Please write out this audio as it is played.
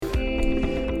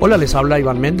Hola, les habla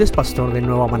Iván Méndez, pastor de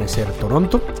Nuevo Amanecer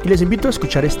Toronto, y les invito a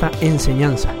escuchar esta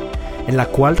enseñanza en la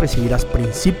cual recibirás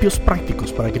principios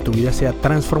prácticos para que tu vida sea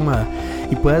transformada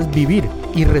y puedas vivir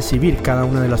y recibir cada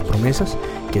una de las promesas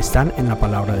que están en la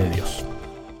palabra de Dios.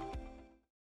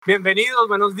 Bienvenidos,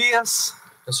 buenos días.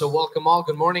 So welcome all,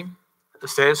 good morning.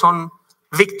 Ustedes son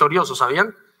victoriosos,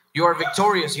 ¿sabían? You are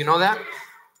victorious, you know that?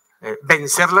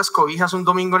 Vencer las cobijas un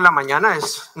domingo en la mañana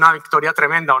es una victoria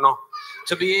tremenda, ¿o no?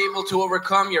 To be able to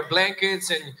overcome your blankets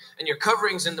and your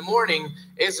coverings in the morning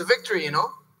is a victory, you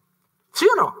know? ¿Sí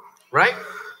o no? Right?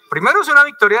 Primero es una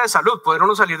victoria de salud, poder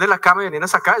uno salir de la cama y venir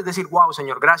hasta acá, es decir, wow,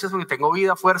 Señor, gracias porque tengo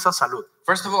vida, fuerza, salud.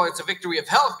 First of all, it's a victory of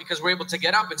health because we're able to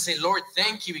get up and say, Lord,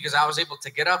 thank you because I was able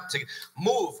to get up, to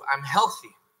move, I'm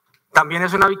healthy. También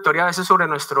es una victoria a veces sobre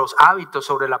nuestros hábitos,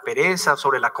 sobre la pereza,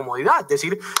 sobre la comodidad. Es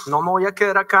decir, no me voy a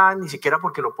quedar acá ni siquiera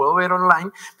porque lo puedo ver online,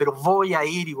 pero voy a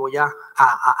ir y voy a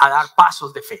dar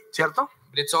pasos de fe, ¿cierto?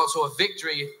 But it's also a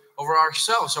victory over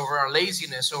ourselves, over our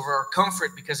laziness, over our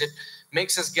comfort, because it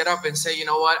makes us get up and say, you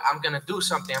know what, I'm going to do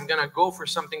something. I'm going to go for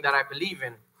something that I believe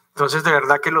in. Entonces, de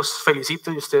verdad que los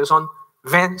felicito y ustedes son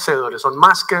vencedores, son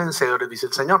más que vencedores, dice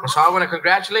el Señor. So I want to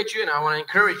congratulate you and I want to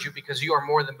encourage you because you are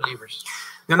more than believers.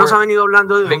 Dios nos ha venido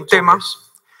hablando de un tema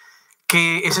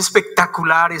que es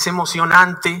espectacular, es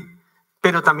emocionante,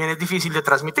 pero también es difícil de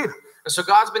transmitir. And so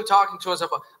God's been talking to us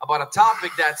about a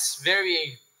topic that's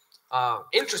very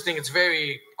interesting. It's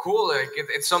very cool. Like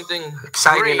it's something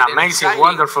exciting, great amazing, exciting,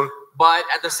 wonderful. But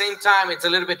at the same time, it's a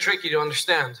little bit tricky to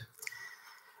understand.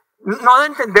 No de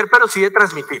entender, pero sí de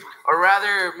transmitir. Or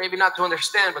rather, maybe not to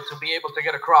understand, but to be able to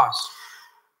get across.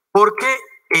 Porque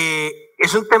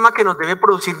es un tema que nos debe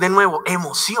producir de nuevo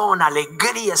emoción,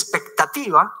 alegría,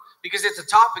 expectativa. Because it's a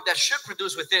topic that should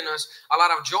produce within us a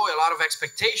lot of joy, a lot of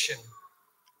expectation.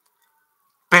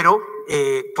 Pero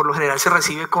por lo general se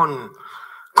recibe con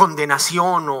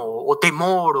condenación o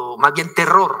temor o más bien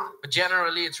terror. But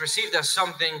generally, it's received as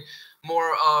something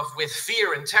more of with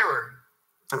fear and terror.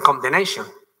 And condemnation.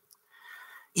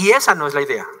 Y esa no es la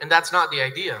idea. And that's not the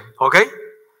idea. ¿Ok?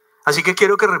 Así que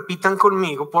quiero que repitan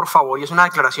conmigo, por favor, y es una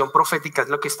declaración profética, es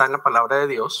lo que está en la palabra de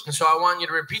Dios. And so I want you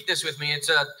to repeat this with me. It's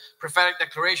a prophetic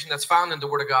declaration that's found in the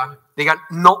Word of God. Digan,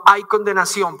 no hay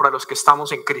condenación para los que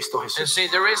estamos en Cristo And Jesús. say,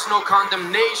 there is no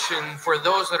condemnation for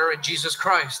those that are in Jesus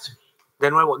Christ. De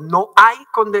nuevo, no hay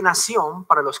condenación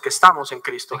para los que estamos en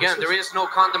Cristo Again, Jesús. there is no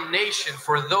condemnation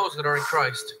for those that are in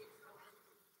Christ.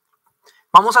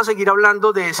 Vamos a seguir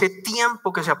hablando de ese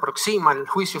tiempo que se aproxima, el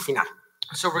juicio final.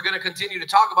 So we're going to continue to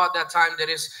talk about that time that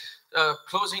is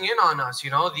closing in on us, you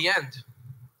know, the end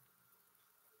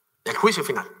El juicio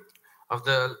final. of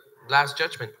the last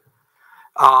judgment,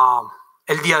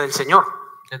 El día del Señor.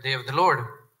 the day of the Lord,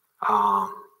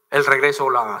 El regreso o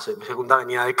la segunda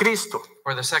venida de Cristo.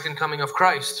 or the second coming of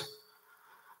Christ.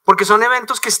 Porque son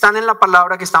eventos que están en la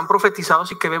palabra, que están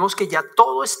profetizados y que vemos que ya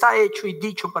todo está hecho y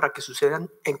dicho para que sucedan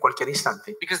en cualquier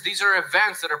instante. Because these are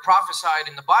events that are prophesied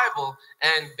in the Bible,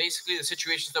 and basically the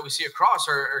situations that we see across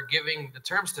are giving the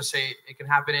terms to say it can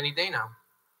happen any day now,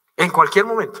 En cualquier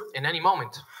momento. in any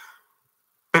moment.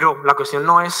 Pero la cuestión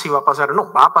no es si va a pasar o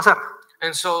no, va a pasar.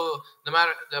 And so the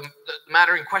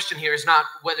matter in question here is not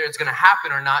whether it's going to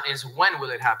happen or not, is when will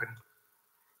it happen.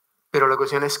 Pero la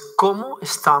cuestión es cómo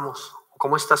estamos,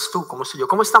 cómo estás tú, cómo estoy yo,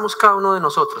 cómo estamos cada uno de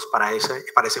nosotros para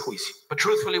ese juicio. But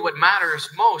truthfully, what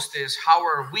matters most is how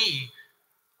are we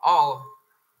all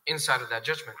inside of that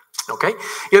judgment. ¿Ok?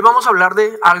 Y hoy vamos a hablar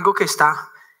de algo que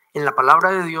está en la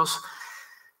palabra de Dios,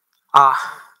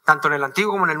 tanto en el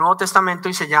Antiguo como en el Nuevo Testamento,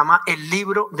 y se llama el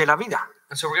libro de la vida.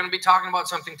 And so we're going to be talking about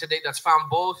something today that's found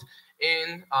both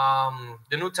in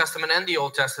the New Testament and the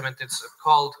Old Testament. It's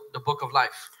called the Book of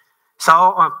Life. He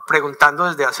estado preguntando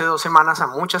desde hace 2 semanas a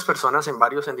muchas personas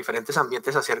en diferentes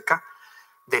ambientes acerca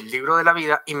del libro de la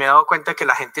vida, y me he dado cuenta que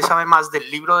la gente sabe más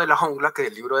del libro de la jungla que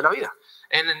del libro de la vida.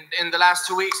 And in the last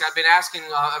 2 weeks, I've been asking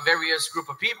a various group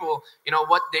of people, you know,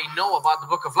 what they know about the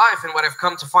Book of Life. And what I've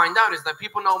come to find out is that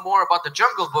people know more about the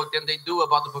Jungle Book than they do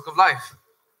about the Book of Life.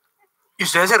 Y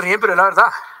ustedes se ríen, pero es la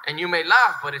verdad. And you may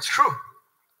laugh, but it's true.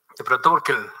 De pronto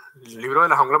porque el libro de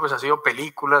la jungla pues ha sido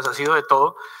películas, ha sido de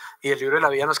todo, y el libro de la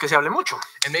vida no es que se hable mucho.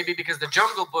 And maybe because the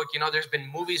Jungle Book, you know, there's been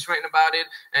movies written about it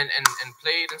and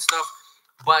played and stuff,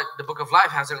 but the Book of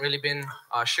Life hasn't really been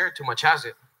shared too much, has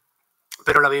it?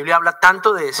 Pero la Biblia habla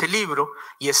tanto de ese libro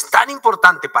y es tan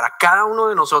importante para cada uno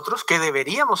de nosotros que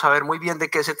deberíamos saber muy bien de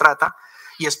qué se trata,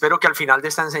 y espero que al final de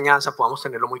esta enseñanza podamos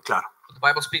tenerlo muy claro. The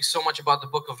Bible speaks so much about the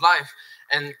Book of Life,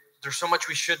 and there's so much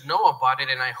we should know about it,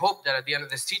 and I hope that at the end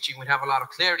of this teaching we'd have a lot of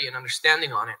clarity and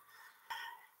understanding on it.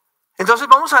 Entonces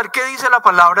vamos a ver qué dice la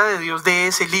palabra de Dios de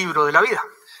ese libro de la vida.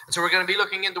 And so we're going to be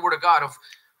looking in the Word of God of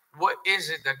what is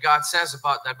it that God says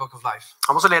about that book of life?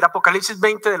 Vamos a leer Apocalipsis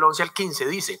 20 del 11 al 15.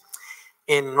 Dice,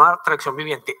 en una traducción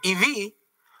viviente, y vi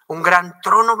un gran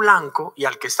trono blanco y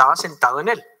al que estaba sentado en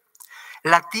él.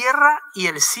 La tierra y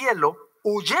el cielo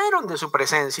huyeron de su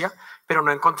presencia, pero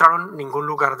no encontraron ningún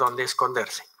lugar donde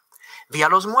esconderse. Vi a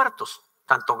los muertos,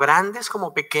 tanto grandes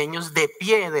como pequeños, de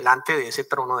pie delante de ese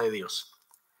trono de Dios.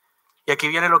 Y aquí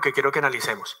viene lo que quiero que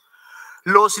analicemos.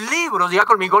 Los libros, diga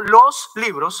conmigo, los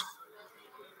libros,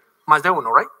 más de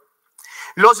uno, ¿right?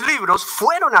 Los libros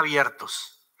fueron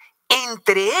abiertos,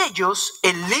 entre ellos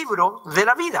el libro de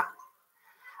la vida.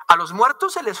 A los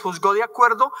muertos se les juzgó de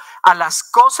acuerdo a las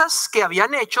cosas que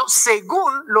habían hecho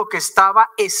según lo que estaba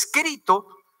escrito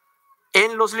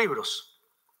en los libros.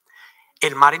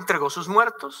 El mar entregó sus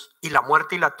muertos y la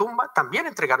muerte y la tumba también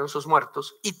entregaron sus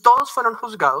muertos y todos fueron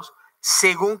juzgados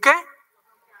según ¿qué?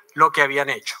 Lo que habían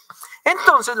hecho.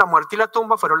 Entonces la muerte y la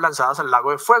tumba fueron lanzadas al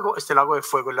lago de fuego. Este lago de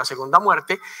fuego es la segunda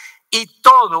muerte. Y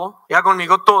todo, ya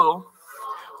conmigo todo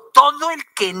el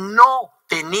que no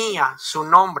tenía su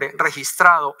nombre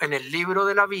registrado en el libro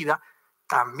de la vida,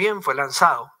 también fue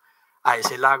lanzado a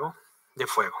ese lago de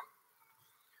fuego.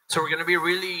 So we're going to be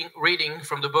reading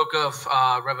from the book of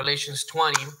Revelations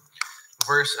 20,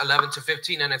 verse 11 to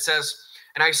 15, and it says,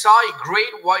 "And I saw a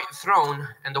great white throne,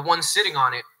 and the one sitting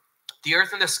on it. The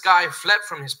earth and the sky fled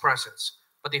from his presence,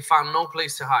 but they found no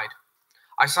place to hide.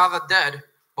 I saw the dead,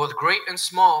 both great and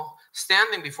small,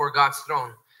 standing before God's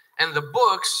throne. And the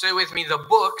books," say with me, the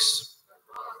books,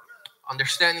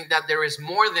 understanding that there is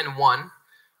more than one,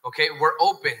 okay, were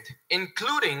opened,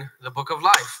 including the book of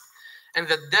life. And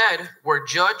the dead were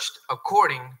judged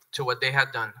according to what they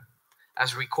had done,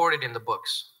 as recorded in the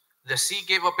books. The sea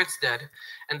gave up its dead,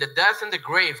 and the death and the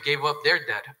grave gave up their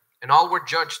dead, and all were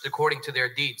judged according to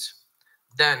their deeds.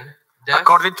 Then death,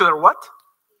 According to their what?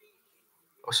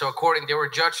 so they were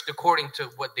judged according to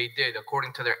what they did,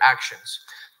 according to their actions.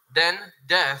 Then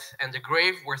death and the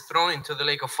grave were thrown into the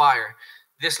lake of fire.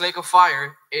 This lake of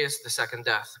fire is the second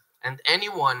death. And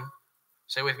anyone,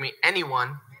 say with me,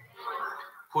 anyone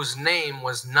whose name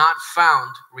was not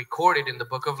found recorded in the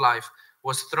book of life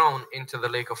was thrown into the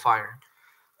lake of fire.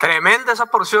 Tremenda esa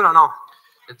porción, ¿o no?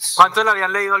 It's ¿Cuántos la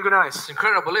habían leído alguna vez?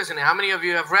 incredible, isn't it? How many of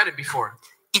you have read it before?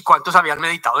 ¿Y cuántos habían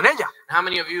meditado en ella? How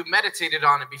many of you meditated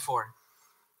on it before?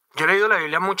 Yo he leído la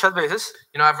Biblia muchas veces,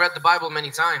 You know, I've read the Bible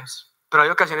many times. pero hay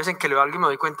ocasiones en que leo algo y me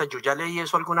doy cuenta, yo ya leí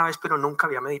eso alguna vez, pero nunca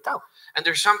había meditado. And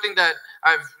there's something that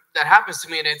happens to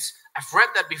me, and it's I've read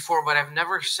that before, but I've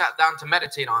never sat down to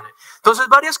meditate on it. Entonces,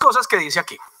 varias cosas que dice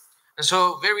aquí. And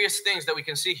so various things that we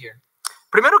can see here.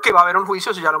 Primero, que va a haber un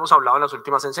juicio, eso ya lo hemos hablado en las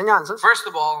últimas enseñanzas. First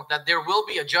of all, that there will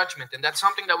be a judgment, and that's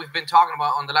something that we've been talking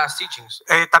about on the last teachings.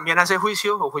 También a ese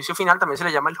juicio, o juicio final, también se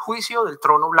le llama el juicio del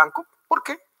trono blanco,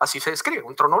 porque así se describe,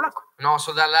 un trono blanco. And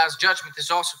also that last judgment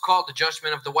is also called the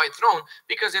judgment of the white throne,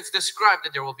 because it's described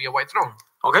that there will be a white throne.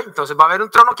 ¿Ok? Entonces va a haber un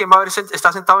trono. ¿Quién va a haber,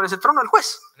 está sentado en ese trono? El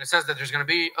juez. And it says that there's going to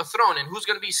be a throne, and who's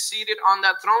going to be seated on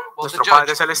that throne? Well, Nuestro the Padre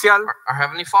judge, Celestial, our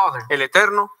Heavenly Father, el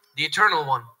Eterno, the Eternal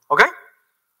One, ¿ok?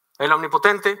 El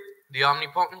Omnipotente, the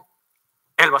Omnipotent.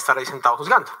 Él va a estar ahí sentado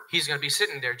juzgando. He's going to be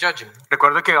sitting there judging.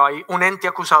 Recuerde que hay un ente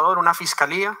acusador, una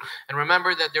fiscalía, And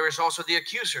remember that there is also the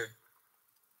accuser.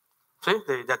 ¿sí?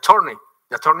 The attorney.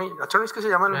 The attorney es que se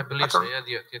llama el I believe so,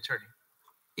 attorney. yeah, the attorney.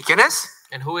 ¿Y quién es?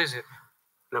 And who is it?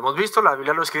 Lo hemos visto, la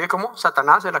Biblia lo escribe como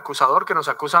Satanás, el acusador que nos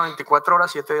acusa 24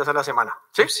 horas, 7 días a la semana.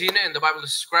 ¿Sí? We've seen it, and the Bible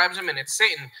describes him, and it's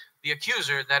Satan, the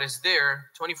accuser, that is there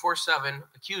 24/7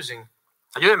 accusing.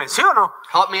 Ayúdeme, ¿sí o no?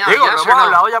 Help me out, Digo, lo yes hemos or no?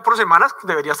 hablado ya por semanas,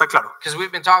 debería estar claro. Because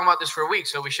we've been talking about this for weeks,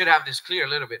 so we should have this clear a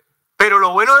little bit. Pero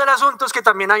lo bueno del asunto es que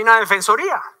también hay una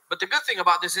defensoría, But the good thing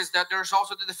about this is that there's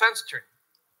also the defense attorney,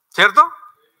 ¿cierto?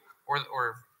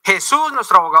 or Jesús,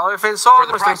 nuestro abogado defensor, Or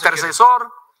the nuestro prosecutor. intercesor,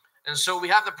 and so we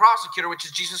have the prosecutor, which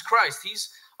is Jesus Christ.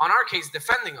 He's on our case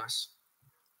defending us.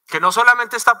 que no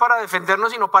solamente está para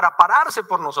defendernos, sino para pararse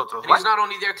por nosotros. And he's ¿right? not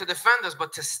only there to defend us,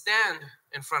 but to stand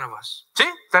in front of us. ¿Sí?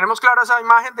 ¿Tenemos clara esa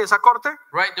imagen de esa corte?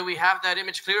 Right? Do we have that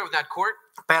image clear of that court?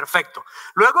 Perfecto.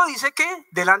 Luego dice que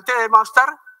delante de él va a estar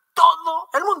todo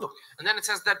el mundo. And then it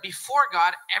says that before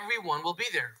God, everyone will be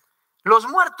there. Los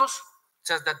muertos It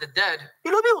says that the dead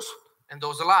y los vivos. and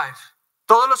those alive,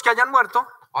 Todos los que hayan muerto,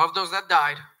 all of those that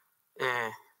died.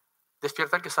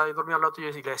 despierta el que está ahí dormido al lado tuyo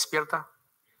y decirle, despierta,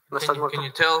 no estás muerto. Can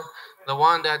you tell the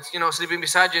one that's, sleeping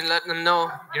beside you and letting them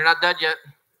know you're not dead yet?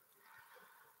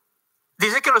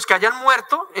 Dice que los que hayan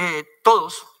muerto,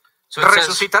 todos So it says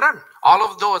resucitarán. all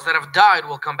of those that have died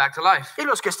will come back to life. Y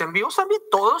los que estén vivos también,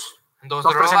 todos And those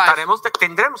nos that are alive presentaremos,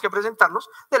 tendremos que presentarnos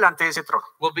delante de ese trono.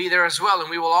 will be there as well, and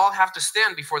we will all have to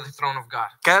stand before the throne of God.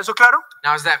 ¿Queda eso claro?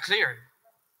 Now, is that clear?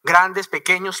 grandes,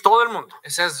 pequeños, todo el mundo.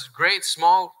 It says great,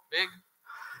 small, big,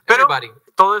 Pero everybody.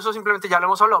 todo eso simplemente ya lo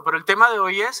hemos hablado. Pero el tema de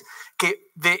hoy es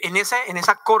que en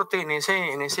esa corte, en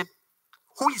ese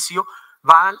juicio,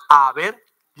 van a haber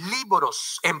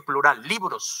libros, en plural,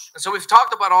 libros. And so we've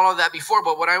talked about all of that before,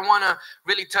 but what I want to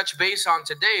really touch base on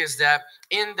today is that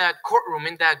in that courtroom,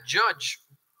 in that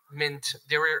judgment,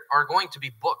 there are going to be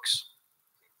books.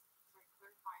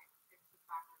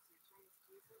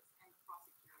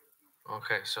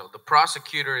 Okay, so the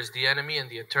prosecutor is the enemy and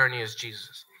the attorney is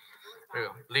Jesus. There you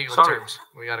go. Legal Sorry. terms.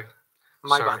 We gotta.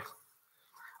 My sorry. bad.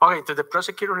 Okay, so the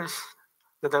prosecutor is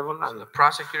the devil So the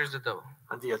prosecutor is the devil,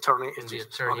 and the attorney is and the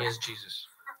Jesus. attorney Okay. is Jesus.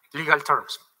 Legal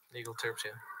terms. Legal terms,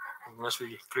 yeah. Must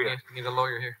be clear. Need a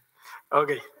lawyer here.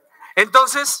 Okay.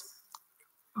 Entonces,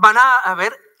 van a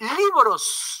haber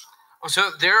libros.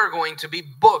 So there are going to be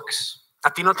books,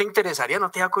 ¿A ti no te interesaría, no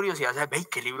te da curiosidad? ¿Sabes? ¿Veis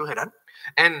qué libros serán?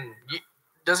 and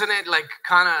doesn't it like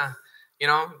kind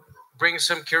of, bring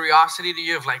some curiosity to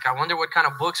you of like, I wonder what kind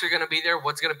of books are going to be there,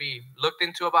 what's going to be looked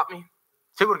into about me?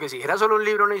 Sí, porque si era solo un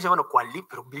libro, uno dice, bueno, ¿cuál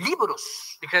libro?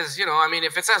 Libros. Because,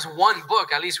 if it says one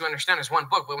book, at least we understand it's one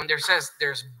book. But when there says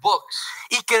there's books,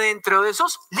 Y que dentro de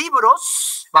esos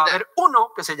libros va a haber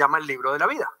uno que se llama el libro de la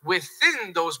vida.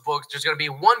 within those books, there's going to be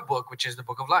one book, which is the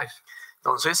book of life.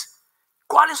 Entonces,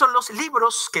 ¿cuáles son los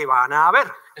libros que van a haber?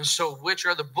 And so, which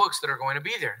are the books that are going to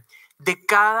be there? De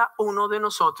cada uno de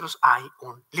nosotros hay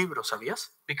un libro,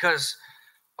 ¿sabías? Because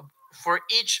for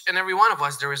each and every one of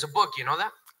us, there is a book. You know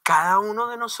that? Cada uno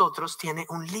de nosotros tiene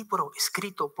un libro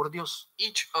escrito por Dios.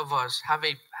 Each of us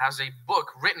has a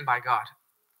book written by God.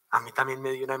 A mí también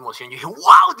me dio una emoción. Yo dije,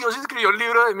 wow, Dios escribió un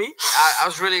libro de mí. I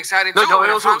was really excited No, too yo when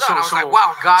I veo found out. I was like,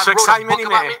 wow, God su wrote a excitement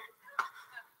book y about me.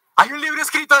 Hay un libro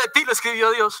escrito de ti, lo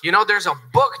escribió Dios. There's a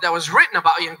book that was written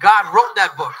about you, and God wrote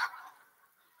that book.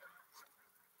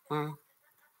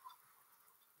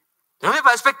 ¿No me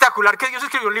parece espectacular que Dios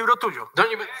escribió un libro tuyo?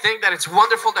 Don't you think that it's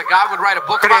wonderful that God would write a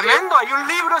book about you? Tremendo, hay un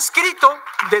libro escrito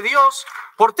de Dios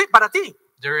por ti, para ti.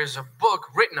 There is a book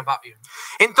written about you.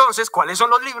 Entonces, ¿cuáles son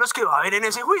los libros que va a haber en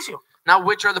ese juicio? Now,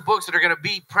 which are the books that are going to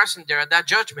be present there at that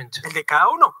judgment? El de cada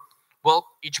uno. Well,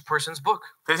 each person's book.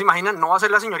 Ustedes se imaginan, no va a ser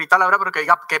la señorita Laura, pero que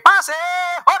diga, ¡que pase,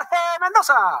 Jorge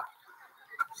Mendoza!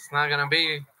 It's not going to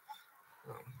be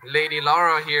Lady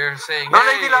Laura here saying, No,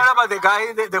 hey. Lady Laura, but the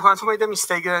guy, the one who made the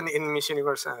mistake in Miss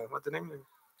Universe. What's the name?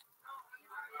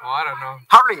 Oh, I don't know.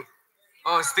 Harley.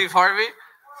 Oh, Steve Harvey?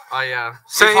 Oh, yeah.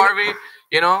 Steve Saying- Harvey,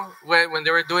 when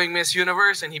they were doing Miss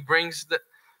Universe and he brings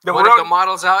The one of the wrong-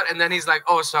 models out and then he's like,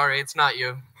 oh, sorry, it's not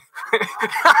you.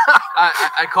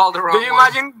 I called the wrong Do you one.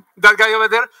 imagine that guy over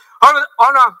there?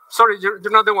 Oh no, sorry, you're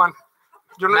not the one.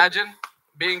 You're not. Imagine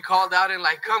being called out and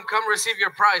like, come receive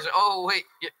your prize. Oh, wait,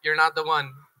 you're not the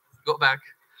one. Go back.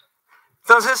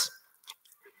 Entonces,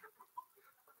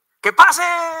 ¡que pase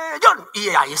John! Y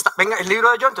ahí está, venga, el libro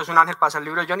de John. Entonces un ángel pasa el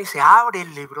libro de John y se abre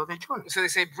el libro de John. So they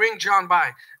say, bring John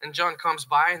by. And John comes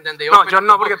by and then they No, open John up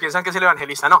no, the porque book. piensan que es el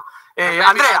evangelista, no. Maybe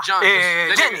Andrea, not John, 'cause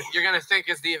then Jenny, you're going to think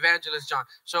it's the evangelist John.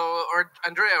 So, or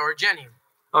Andrea or Jenny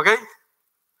 ¿ok?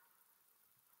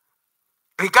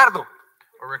 Ricardo,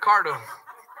 or Ricardo.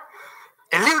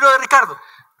 el libro de Ricardo.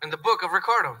 In the book of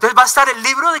Ricardo. Entonces va a estar el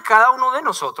libro de cada uno de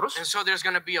nosotros And so there's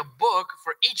going to be a book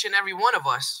for each and every one of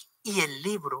us y el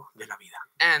libro de la vida.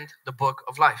 and the book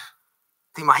of life.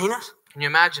 ¿Te imaginas? Can you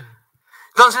imagine?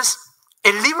 Entonces,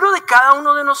 el libro de cada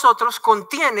uno de nosotros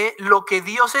contiene lo que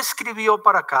Dios escribió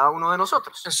para cada uno de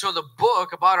nosotros. And so the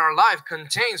book about our life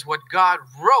contains what God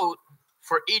wrote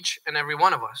for each and every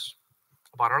one of us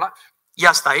about our life. Y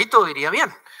hasta ahí todo iría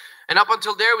bien. And up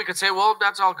until there, we could say, well,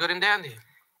 that's all good and dandy.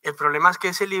 El problema es que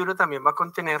ese libro también va a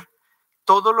contener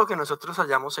todo lo que nosotros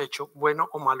hayamos hecho, bueno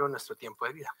o malo, en nuestro tiempo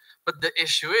de vida. But the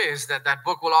issue is that that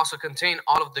book will also contain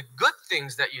all of the good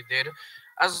things that you did,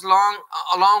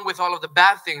 along with all of the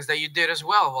bad things that you did as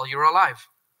well while you were alive.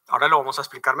 Ahora lo vamos a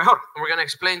explicar mejor. And we're going to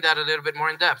explain that a little bit more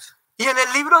in depth. Y en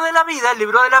el libro de la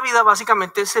vida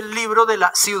básicamente es el libro de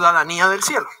la ciudadanía del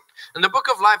cielo. And the book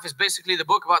of life is basically the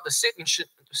book about the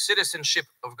citizenship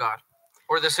of God,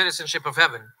 or the citizenship of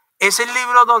heaven. Es el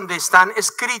libro donde están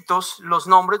escritos los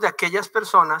nombres de aquellas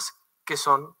personas que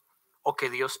son o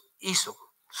que Dios hizo,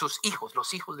 sus hijos,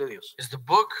 los hijos de Dios. Is the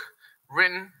book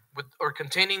written with or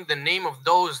containing the name of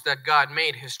those that God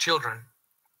made his children.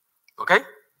 ¿Ok?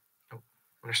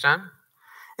 Understand?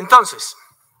 Entonces,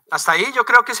 hasta ahí yo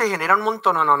creo que se genera un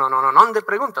montón de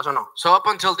preguntas, ¿o no? So up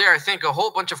until there, I think a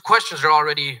whole bunch of questions are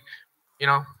already,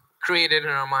 created in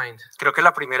our mind. Creo que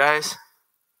la primera es,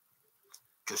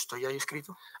 ¿yo estoy ahí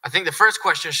escrito? I think the first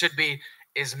question should be,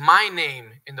 is my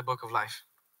name in the book of life?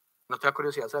 ¿No te da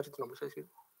curiosidad saber si tu nombre está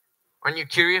escrito? Aren't you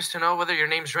curious to know whether your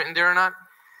name's written there or not?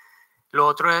 Lo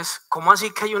otro es, ¿cómo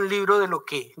así que hay un libro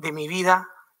de mi vida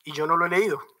y yo no lo he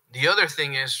leído? The other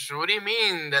thing is, what do you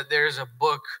mean that there's a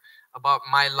book about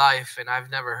my life and I've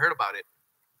never heard about it?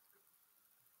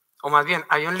 O más bien,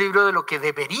 hay un libro de lo que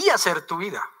debería ser tu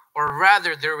vida. Or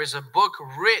rather, there is a book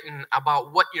written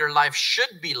about what your life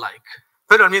should be like.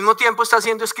 Pero al mismo tiempo está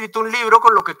siendo escrito un libro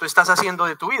con lo que tú estás haciendo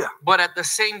de tu vida. But at the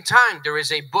same time, there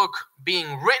is a book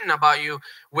being written about you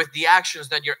with the actions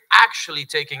that you're actually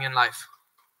taking in life.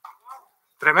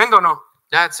 Tremendo, ¿no?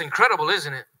 That's incredible,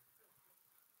 isn't it?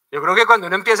 Yo creo que cuando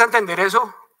uno empieza a entender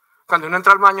eso, cuando uno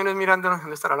entra al baño no es mirando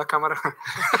dónde estará la cámara.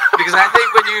 Because I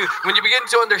think when you begin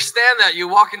to understand that, you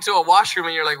walk into a washroom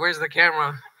and you're like, where's the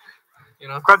camera? You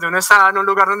know? Cuando uno está en un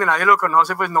lugar donde nadie lo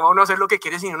conoce, pues no va uno a hacer lo que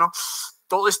quiere, sino uno,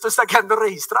 todo esto está quedando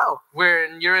registrado.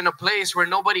 Where you're in a place where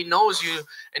nobody knows you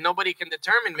and nobody can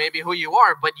determine maybe who you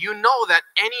are, but you know that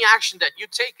any action that you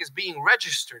take is being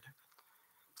registered.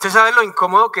 ¿Usted sabe lo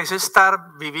incómodo que es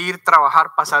estar, vivir,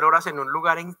 trabajar, pasar horas en un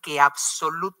lugar en que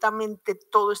absolutamente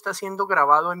todo está siendo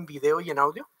grabado en video y en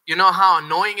audio? You know how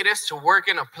annoying it is to work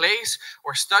in a place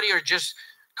or study or just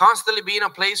constantly be in a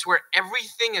place where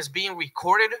everything is being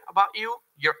recorded about you,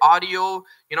 your audio,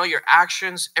 you know, your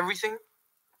actions, everything?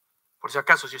 Por si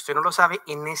acaso, si usted no lo sabe,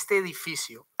 en este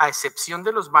edificio, a excepción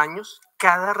de los baños,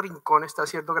 cada rincón está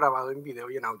siendo grabado en video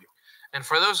y en audio. And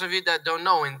for those of you that don't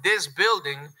know, in this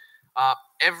building,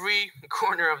 every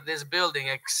corner of this building,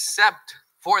 except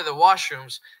for the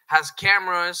washrooms, has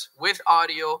cameras with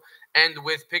audio and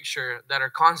with picture that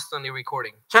are constantly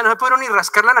recording. O sea, no se puede ni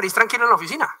rascar la nariz tranquilo en la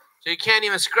oficina. So you can't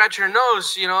even scratch your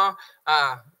nose, you know,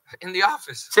 in the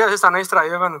office. Sí, a veces están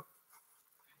distraídos, bueno.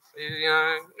 You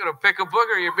know, you're gonna pick a book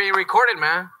or you're being recorded,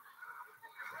 man.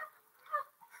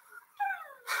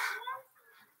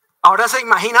 Ahora se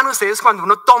imaginan ustedes cuando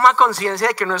uno toma conciencia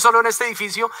de que no es solo en este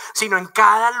edificio, sino en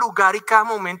cada lugar y cada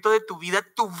momento de tu vida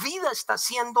está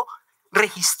siendo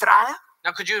registrada.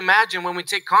 Now, could you imagine when we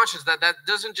take conscience that that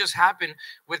doesn't just happen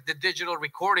with the digital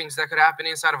recordings that could happen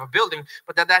inside of a building,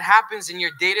 but that that happens in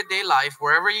your day-to-day life,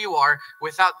 wherever you are,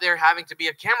 without there having to be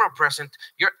a camera present,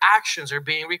 your actions are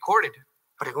being recorded.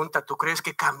 Pregunta, ¿tú crees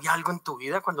que cambia algo en tu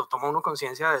vida cuando toma uno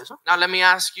conciencia de eso? Now, let me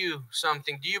ask you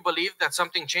something. Do you believe that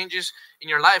something changes in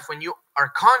your life when you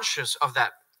are conscious of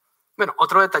that? Bueno,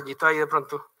 otro detallito ahí de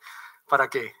pronto para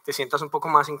que te sientas un poco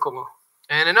más incómodo.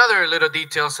 And another little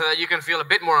detail so that you can feel a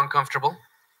bit more uncomfortable.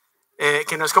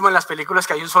 Que no es como en las películas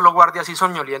que hay un solo guardia así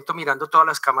soñoliento mirando todas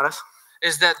las cámaras.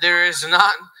 Is that there is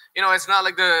not, you know, it's not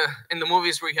like in the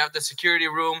movies where you have the security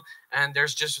room and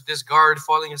there's just this guard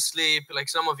falling asleep, like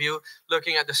some of you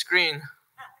looking at the screen.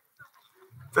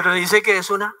 Pero dice que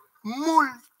es una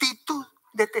multitud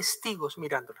de testigos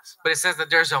mirándolas. But it says that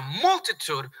there's a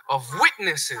multitude of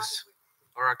witnesses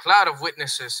or a cloud of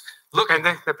witnesses looking.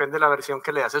 Depende de la versión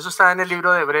que leas. Eso está en el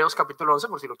libro de Hebreos capítulo 11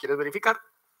 por si lo quieres verificar.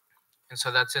 And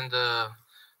so that's in the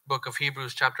book of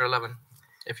Hebrews chapter 11.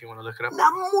 If you want to look it up. Una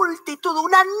multitud,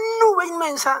 una nube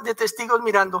inmensa de testigos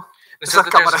mirando esas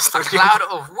cámaras. A cloud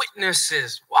of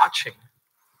witnesses watching.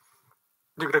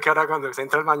 Yo creo que ahora cuando se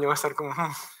entra al baño va a estar como...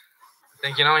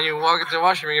 Think, you know, when you walk into the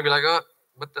washroom, you're going to be like, oh,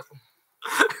 what the...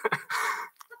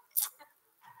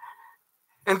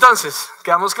 Entonces,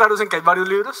 ¿quedamos claros en que hay varios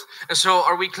libros? And so,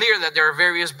 are we clear that there are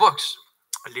various books?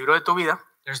 El libro de tu vida.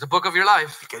 There's the book of your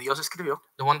life. El que Dios escribió.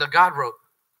 The one that God wrote.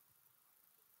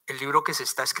 El libro que se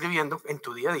está escribiendo en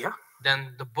tu día a día.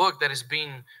 Then the book that is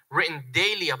being written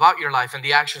daily about your life and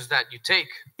the actions that you take.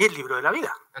 Y el libro de la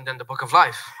vida. And then the book of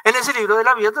life. En ese libro de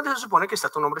la vida es donde se supone que está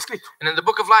tu nombre escrito. And then the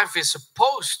book of life is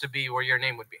supposed to be where your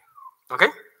name would be. ¿Ok?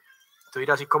 Tú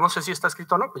dirás, ¿y cómo sé si está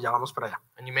escrito o no? Pues ya vamos para allá.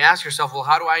 And you may ask yourself, well,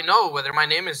 how do I know whether my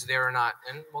name is there or not?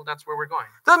 And well, that's where we're going.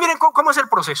 Entonces miren cómo es el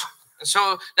proceso. And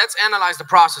so let's analyze the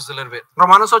process a little bit.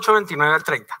 Romanos 8, 29 al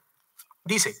 30.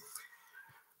 Dice,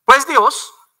 pues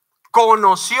Dios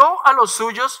conoció a los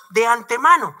suyos de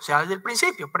antemano, o sea, desde el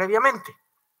principio, previamente,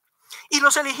 y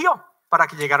los eligió para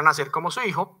que llegaran a ser como su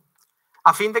hijo,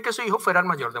 a fin de que su hijo fuera el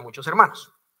mayor de muchos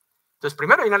hermanos. Entonces,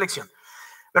 primero hay una lección.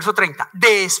 Verso 30.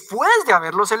 Después de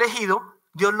haberlos elegido,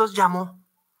 Dios los llamó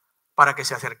para que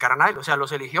se acercaran a él. O sea,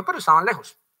 los eligió, pero estaban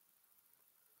lejos.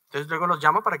 Entonces, luego los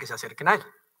llama para que se acerquen a él.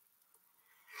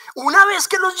 Una vez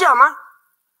que los llama,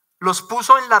 los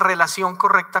puso en la relación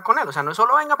correcta con él. O sea, no es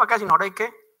solo venga para acá, sino ahora hay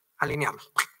que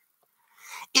alinearlos.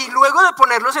 Y luego de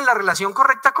ponerlos en la relación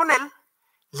correcta con él,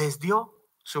 les dio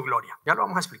su gloria. Ya lo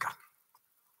vamos a explicar.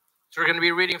 So we're going to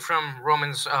be reading from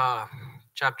Romans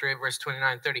chapter 8, verse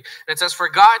 29 and 30. And it says, for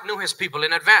God knew his people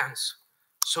in advance,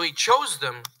 so he chose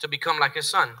them to become like his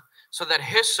son, so that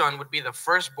his son would be the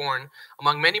firstborn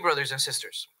among many brothers and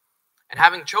sisters. And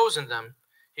having chosen them,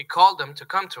 he called them to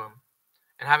come to him.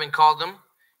 And having called them,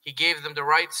 he gave them the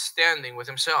right standing with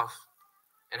himself.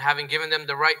 And having given them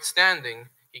the right standing,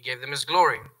 he gave them his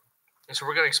glory. And so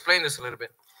we're going to explain this a little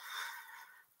bit.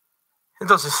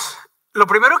 Entonces, lo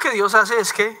primero que Dios hace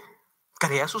es que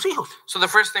crea a sus hijos. So the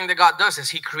first thing that God does is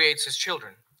he creates his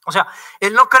children. O sea,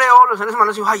 Él no creó los seres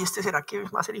humanos y dijo, ay, ¿será que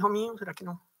va a ser hijo mío? ¿Será que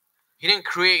no? He didn't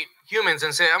create humans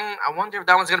and say, I wonder if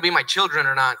that one's going to be my children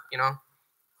or not, you know.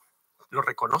 ¿Lo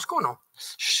reconozco o no?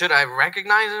 Should I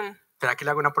recognize him? ¿Será que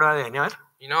le hago una prueba de ADN? A ver.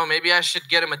 You know, maybe I should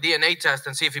get him a DNA test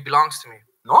and see if he belongs to me.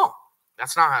 No.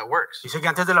 That's not how it works. Dice que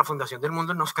antes de la fundación del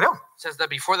mundo Él nos creó. It says that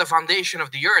before the foundation of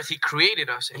the earth, he created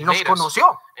us and Él he nos made us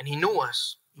conoció and he knew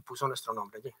us y puso nuestro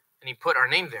nombre allí. and he put our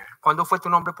name there. ¿Cuándo fue tu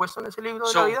nombre puesto en ese libro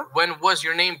de la So vida? when was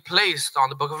your name placed on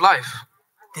the book of life?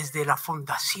 Desde la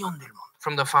fundación del mundo.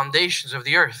 From the foundations of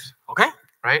the earth, ¿Ok?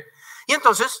 right? Y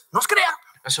entonces nos crea.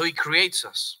 And so he creates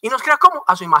us. ¿Y nos crea cómo?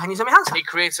 A su imagen y semejanza. He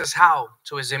creates us how?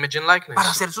 To his image and likeness.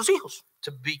 Para ser sus hijos.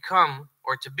 To become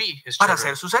or to be his Para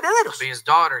children. ser sus herederos. To be his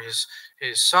daughter, his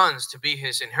sons, to be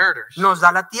his inheritors Nos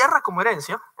da la tierra como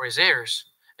herencia or his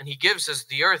heirs. And he gives us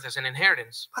the earth as an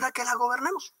inheritance para que la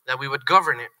gobernemos. that we would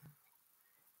govern it.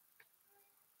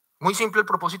 Muy simple el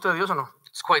propósito de Dios, ¿o no?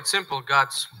 It's quite simple,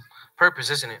 God's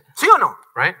purpose, isn't it? ¿Sí o no?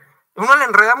 Right? Uno le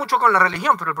enreda mucho con la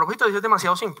religión, pero el propósito de Dios es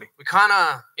demasiado simple. We kind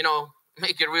of,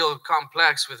 make it real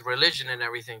complex with religion and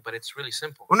everything, but it's really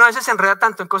simple. Uno a veces se enreda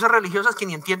tanto en cosas religiosas que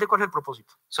ni entiende cuál es el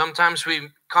propósito. Sometimes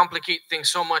we complicate things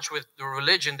so much with the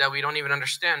religion that we don't even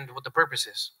understand what the purpose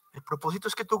is. El propósito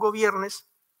es que tú gobiernes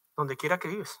donde quiera que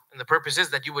vives. And the purpose is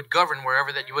that you would govern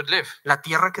wherever that you would live, La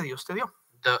tierra que Dios te dio.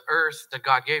 the earth that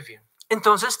God gave you.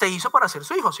 Entonces te hizo para ser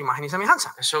su hijo, su imagen y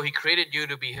semejanza. And so he created you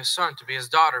to be his son, to be his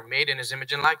daughter, made in his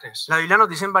image and likeness. La Biblia nos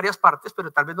dice en varias partes,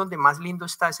 pero tal vez donde más lindo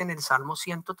está es en el Salmo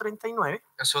 139,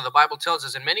 And so the Bible tells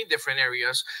us in many different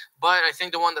areas, but I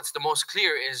think the one that's the most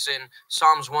clear is in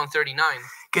Psalms 139,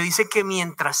 que dice que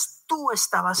mientras tú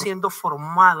estabas siendo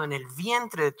formado en el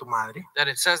vientre de tu madre, that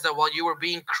it says that while you were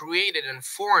being created and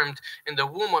formed in the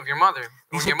womb of your mother,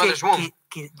 or dice your mother's womb,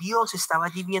 que Dios estaba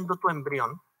allí viendo tu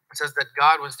embrión. it says that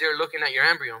God was there looking at your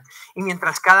embryo. Y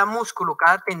mientras cada músculo,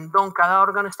 cada tendón, cada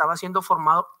órgano estaba siendo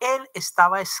formado, Él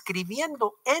estaba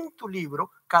escribiendo en tu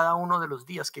libro cada uno de los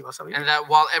días que ibas a vivir. And that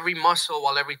while every muscle,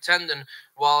 while every tendon,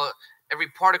 while every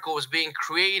particle was being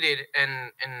created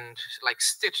and like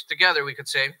stitched together, we could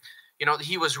say,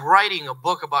 he was writing a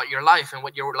book about your life and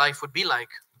what your life would be like.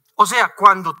 O sea,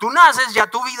 cuando tú naces, ya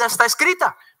tu vida está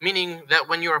escrita. Meaning that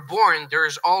when you are born,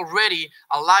 there's already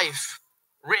a life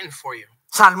written for you.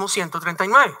 Salmo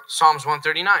 139. Psalms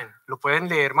 139. Lo pueden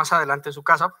leer más adelante en su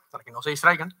casa para que no se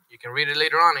distraigan. You can read it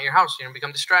later on at your house. You don't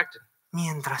become distracted.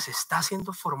 Mientras está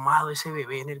siendo formado ese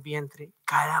bebé en el vientre,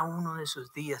 cada uno de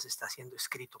sus días está siendo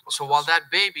escrito por So Dios. while that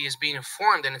baby is being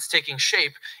formed and it's taking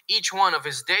shape, each one of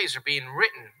his days are being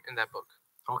written in that book.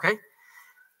 ¿Ok?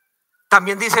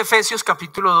 También dice Efesios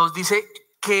capítulo 2, dice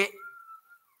que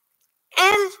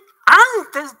Él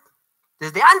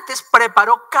desde antes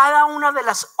preparó cada una de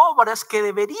las obras que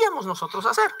deberíamos nosotros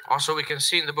hacer. Also, we can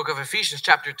see in the book of Ephesians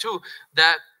chapter 2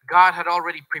 that God had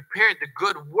already prepared the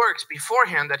good works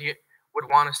beforehand that he would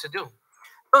want us to do.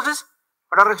 Entonces,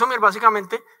 para resumir,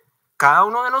 básicamente, cada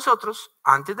uno de nosotros,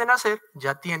 antes de nacer,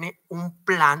 ya tiene un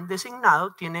plan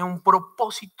designado, tiene un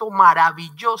propósito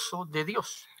maravilloso de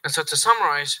Dios. And so to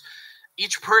summarize,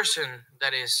 each person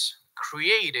that is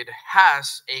created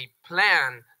has a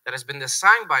plan that has been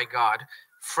designed by God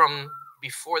from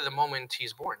before the moment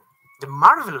he's born. The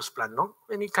marvelous plan, ¿no?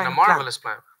 Any And kind a of plan. marvelous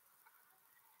plan.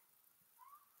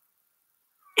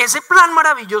 Ese plan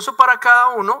maravilloso para cada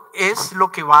uno es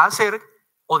lo que va a hacer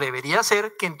o debería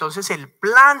hacer que entonces el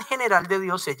plan general de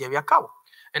Dios se lleve a cabo.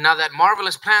 And now that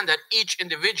marvelous plan that each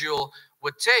individual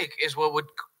would take is what would,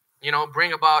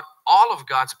 bring about all of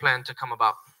God's plan to come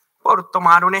about. Por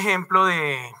tomar un ejemplo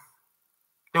de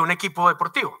un equipo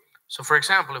deportivo. So for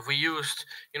example, if we used,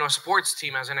 a sports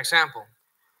team as an example,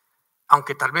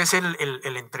 Aunque tal vez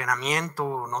el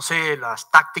entrenamiento, no sé,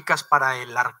 las tácticas para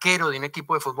el arquero de un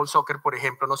equipo de fútbol soccer, por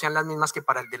ejemplo, no sean las mismas que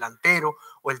para el delantero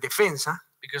o el defensa,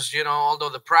 because, although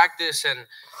the practice and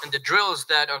the drills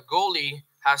that a goalie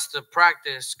has to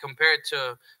practice compared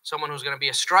to someone who's going to be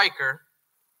a striker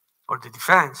or the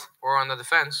defense, or on the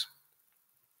defense,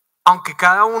 aunque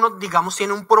cada uno, digamos,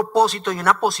 tiene un propósito y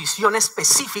una posición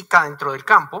específica dentro del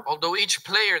campo, although each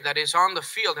player that is on the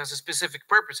field has a specific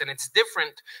purpose and it's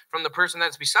different from the person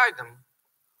that's beside them,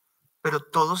 pero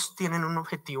todos tienen un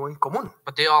objetivo en común.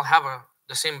 but they all have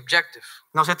the same objective.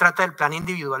 No se trata del plan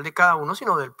individual de cada uno,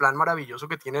 sino del plan maravilloso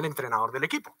que tiene el entrenador del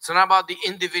equipo. It's not about the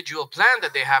individual plan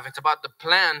that they have, it's about the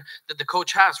plan that the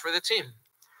coach has for the team.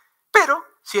 Pero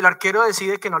si el arquero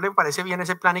decide que no le parece bien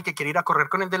ese plan y que quiere ir a correr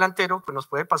con el delantero, pues nos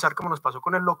puede pasar como nos pasó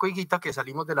con el loco Higuita, que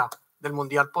salimos del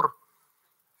mundial por...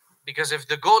 Because if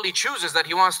the goalie chooses that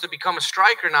he wants to become a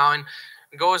striker now and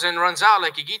goes and runs out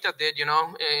like Higuita did, you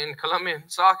know, in Colombian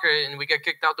soccer, and we get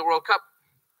kicked out the World Cup.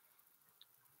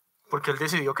 Porque él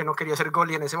decidió que no quería ser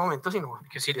goalie en ese momento, sino...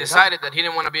 Because he decided that he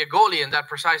didn't want to be a goalie in that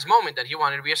precise moment, that he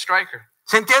wanted to be a striker.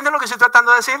 ¿Se entiende lo que estoy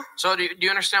tratando de decir? So do you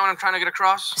understand what I'm trying to get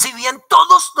across? Si bien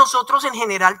todos nosotros en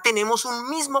general tenemos un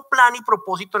mismo plan y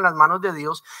propósito en las manos de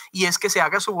Dios, y es que se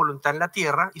haga su voluntad en la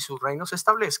tierra y su reino se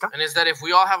establezca, And it's that if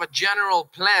we all have a general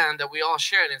plan that we all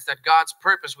share, and it's that God's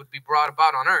purpose would be brought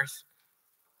about on earth.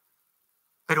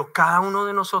 pero cada uno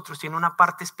de nosotros tiene una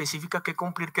parte específica que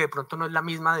cumplir que de pronto no es la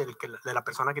misma de la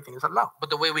persona que tienes al lado. But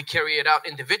the way we carry it out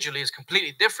individually is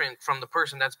completely different from the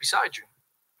person that's beside you.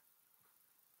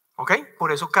 ¿Ok?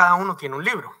 Por eso cada uno tiene un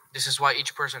libro. This is why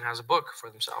each person has a book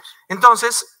for themselves.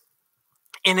 Entonces,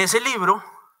 en ese libro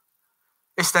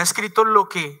está escrito lo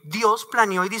que Dios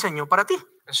planeó y diseñó para ti.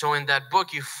 And so in that book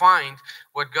you find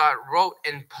what God wrote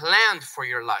and planned for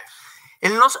your life.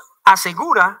 Él nos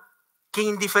asegura que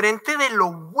indiferente de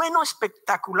lo bueno,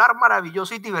 espectacular,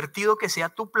 maravilloso y divertido que sea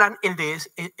tu plan, el de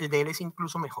él es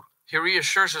incluso mejor. He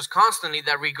reassures us constantly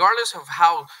that regardless of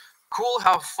how cool,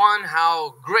 how fun,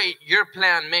 how great your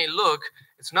plan may look,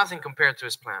 it's nothing compared to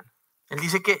his plan. Él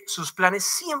dice que sus planes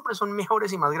siempre son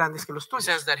mejores y más grandes que los He tuyos.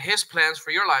 says that his plans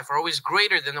for your life are always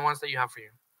greater than the ones that you have for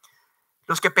you.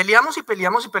 Los que peleamos y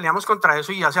peleamos y peleamos contra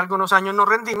eso y hace algunos años nos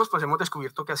rendimos, pues hemos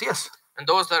descubierto que así es. And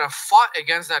those that have fought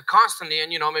against that constantly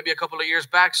and, you know, maybe a couple of years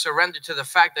back surrendered to the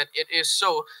fact that it is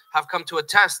so, have come to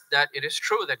attest that it is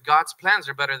true that God's plans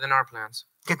are better than our plans.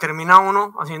 Que termina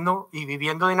uno haciendo y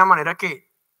viviendo de una manera que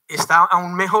está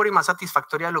aún mejor y más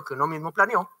satisfactoria de lo que uno mismo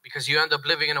planeó. Because you end up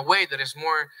living in a way that is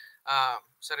more,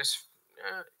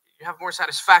 you have more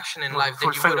satisfaction in More life than you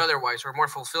would fulfillment. otherwise, or more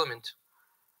fulfillment.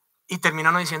 Y termina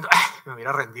uno diciendo, "Ay, me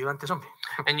hubiera rendido antes, hombre."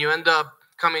 And you end up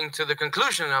coming to the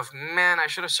conclusion of, man, I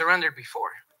should have surrendered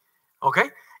before. ¿Ok?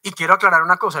 Y quiero aclarar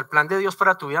una cosa, el plan de Dios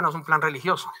para tu vida no es un plan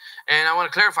religioso. And I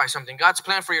want to clarify something. God's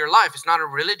plan for your life is not a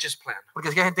religious plan. Porque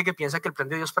es que hay gente que piensa que el plan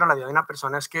de Dios para la vida de una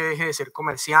persona es que deje de ser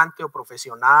comerciante o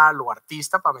profesional o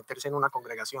artista para meterse en una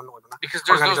congregación o en una Because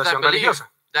there's those that organización believe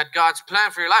religiosa. that God's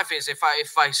plan for your life is if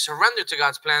I surrender to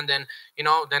God's plan, then, you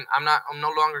know, then I'm no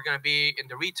longer going to be in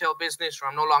the retail business, or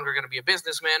I'm no longer going to be a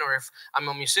businessman, or if I'm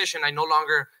a musician, I no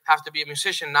longer have to be a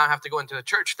musician, now I have to go into the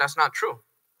church. That's not true.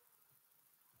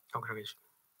 Congregation.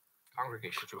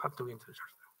 Congregation. You have to be into the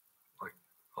church. Okay.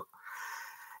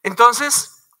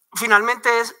 Entonces,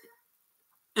 finalmente es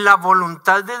la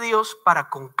voluntad de Dios para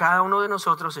con cada uno de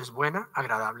nosotros es buena,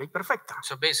 agradable y perfecta.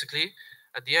 So basically,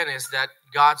 at the end is that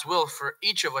God's will for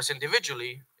each of us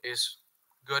individually is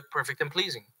good, perfect, and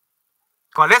pleasing.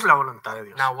 ¿Cuál es la voluntad de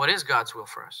Dios? Now, what is God's will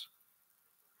for us?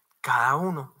 Cada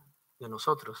uno de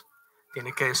nosotros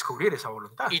tiene que descubrir esa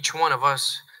voluntad. Each one of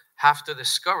us have to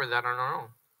discover that on our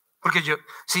own. Porque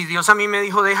si Dios a mí me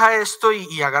dijo, deja esto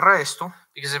y agarra esto,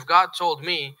 Because if God told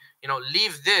me, you know,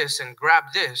 leave this and grab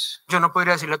this, yo no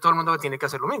podría decirle a todo el mundo que tiene que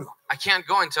hacer lo mismo. I can't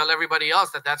go and tell everybody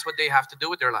else that that's what they have to do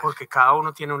with their life. Porque cada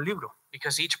uno tiene un libro.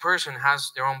 Because each person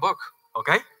has their own book. ¿Ok?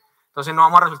 Entonces no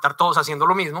vamos a resultar todos haciendo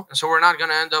lo mismo, And so we're not going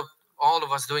to end up, all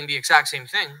of us, doing the exact same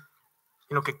thing,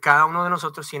 sino que cada uno de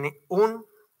nosotros tiene un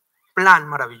plan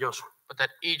maravilloso. but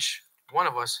that each one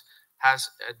of us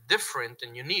has a different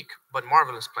and unique but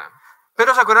marvelous plan.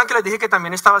 Pero ¿se acuerdan que les dije que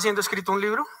también estaba siendo escrito un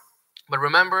libro? But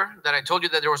remember that I told you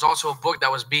that there was also a book that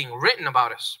was being written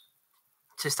about us.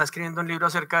 Se está escribiendo un libro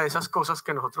acerca de esas cosas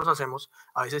que nosotros hacemos,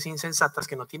 a veces insensatas,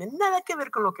 que no tienen nada que ver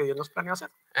con lo que Dios nos planeó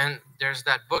hacer. And there's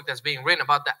that book that's being written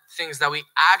about the things that we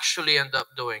actually end up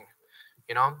doing.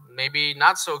 You know, maybe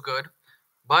not so good,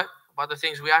 but about the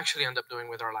things we actually end up doing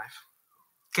with our life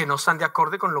Que no están de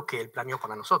acorde con lo que Él planeó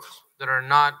para nosotros. that are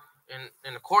not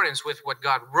in accordance with what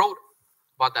God wrote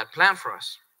about that plan for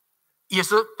us. Y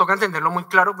esto toca entenderlo muy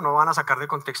claro, no van a sacar de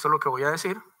contexto lo que voy a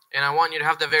decir. And I want you to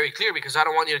have that very clear because I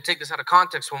don't want you to take this out of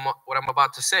context from what I'm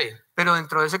about to say. Pero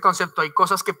dentro de ese concepto hay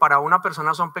cosas que para una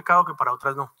persona son pecado que para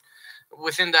otras no.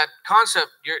 Within that concept,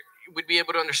 you would be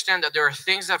able to understand that there are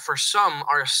things that for some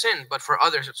are a sin, but for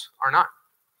others are not.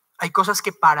 Hay cosas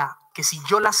que si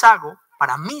yo las hago,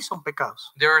 para mí son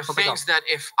pecados. There are Son things pecados. that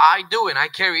if I do and I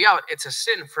carry out, it's a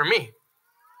sin for me.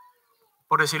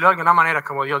 Por decirlo de alguna manera,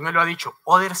 como Dios me lo ha dicho,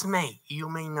 others may, you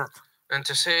may not. And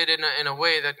to say it in a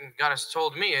way that God has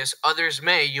told me is others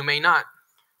may, you may not.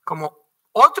 Como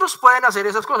otros pueden hacer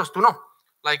esas cosas, tú no.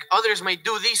 Like others may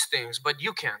do these things, but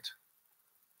you can't.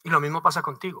 Y lo mismo pasa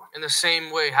contigo. And the same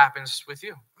way happens with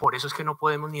you. Por eso es que no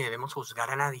podemos ni debemos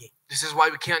juzgar a nadie. This is why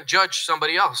we can't judge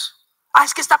somebody else.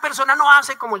 Es que esta persona no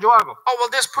hace como yo hago. Oh, well,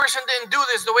 this person didn't do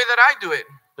this the way that I do it.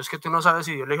 Es que tú no sabes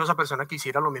si Dios le dijo a esa persona que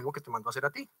hiciera lo mismo que te mandó a hacer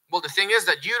a ti. Well, the thing is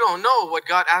that you don't know what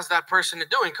God asked that person to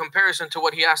do in comparison to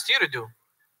what he asked you to do.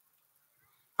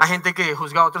 Hay gente que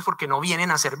juzga a otros porque no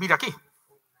vienen a servir aquí.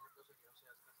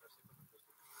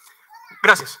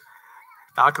 Gracias.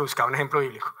 Estaba que buscaba un ejemplo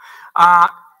bíblico.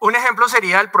 Un ejemplo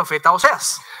sería el profeta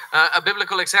Oseas, A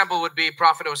biblical example would be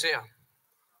Prophet Hosea,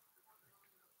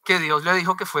 que Dios le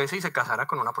dijo que fuese y se casara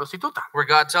con una prostituta. where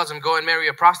God tells him, go and marry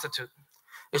a prostitute.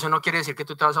 Eso no quiere decir que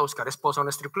tú te vas a buscar esposa en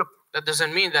un strip club. That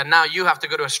doesn't mean that now you have to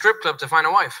go to a strip club to find a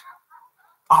wife.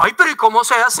 Ay, pero ¿y cómo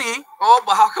sea así? Oh,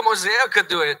 but how come Hosea could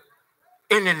do it?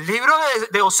 En el libro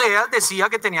de Oseas decía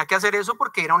que tenía que hacer eso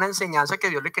porque era una enseñanza que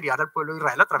Dios le quería dar al pueblo de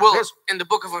Israel a través Well, de eso. in the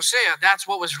book of Hosea, that's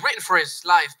what was written for his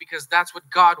life because that's what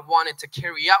God wanted to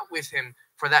carry out with him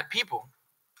for that people.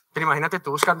 Pero imagínate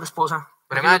tú buscando esposa.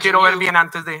 But Yo imagine quiero ver you bien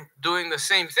antes de... doing the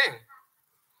same thing.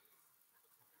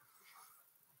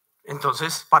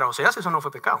 Entonces, para Oseas eso no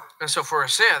fue pecado. And so for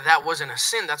Hosea, that wasn't a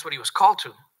sin. That's what he was called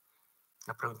to.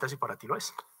 La pregunta es si para ti lo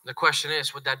es. The question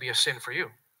is, would that be a sin for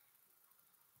you?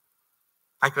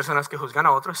 Hay personas que juzgan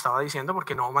a otros, estaba diciendo,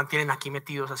 porque no mantienen aquí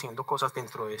metidos haciendo cosas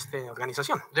dentro de esta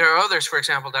organización. There are others, for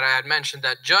example, that I had mentioned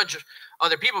that judge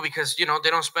other people because, you know, they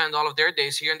don't spend all of their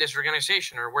days here in this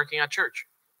organization or working at church.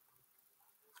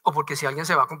 O porque si alguien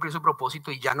se va a cumplir su propósito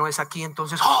y ya no es aquí,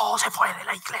 entonces, se fue de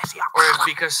la iglesia. Or if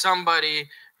because somebody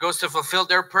goes to fulfill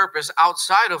their purpose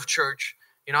outside of church,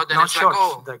 you know, then No it's church, like,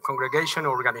 oh, the congregation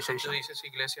or ¿tú organization. dices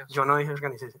iglesia? Yo no dije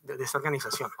organización, de esta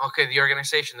organización. Okay, the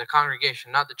organization, the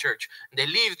congregation, not the church. They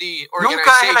leave the Nunca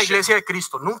deje la organization. iglesia de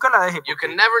Cristo, nunca la deje. You porque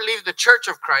can never leave the church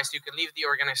of Christ. You can leave the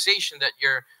organization that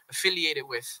you're affiliated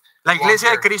with. La while iglesia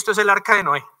de here. Cristo es el arca de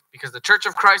Noé. Because the church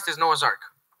of Christ is Noah's Ark.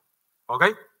 ¿Ok?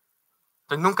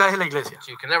 Entonces nunca deje la iglesia.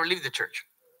 So you can never leave the church.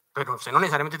 Pero usted no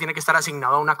necesariamente tiene que estar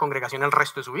asignado a una congregación el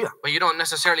resto de su vida. But you don't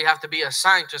necessarily have to be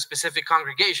assigned to a specific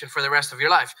congregation for the rest of your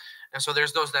life. And so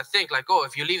there's those that think like, oh,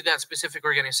 if you leave that specific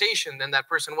organization, then that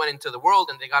person went into the world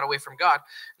and they got away from God.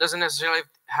 Doesn't necessarily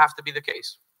have to be the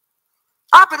case.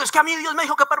 Pero es que a mí Dios me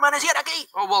dijo que permaneciera aquí.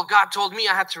 Oh, well, God told me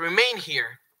I had to remain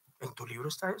here. En tu libro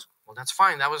está eso. Well, that's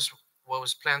fine. That was what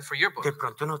was planned for your book. De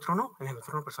pronto en otro no, en el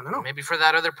otro persona no. Maybe for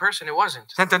that other person it wasn't.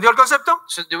 ¿Se entendió el concepto?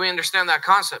 So do we understand that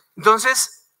concept?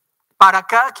 Entonces, para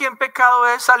cada quien pecado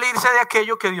es salirse de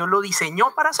aquello que Dios lo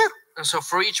diseñó para hacer. And so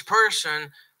for each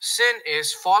person, sin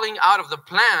is falling out of the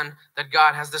plan that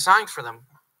God has designed for them.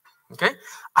 ¿Okay?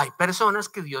 Hay personas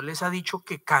que Dios les ha dicho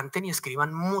que canten y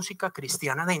escriban música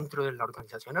cristiana dentro de las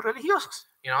organizaciones religiosas.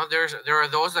 You know, there are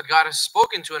those that God has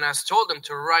spoken to and has told them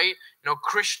to write,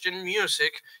 Christian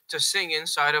music to sing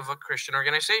inside of a Christian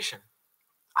organization.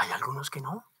 Hay algunos que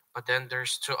no, But then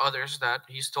there's to others that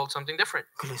he's told something different.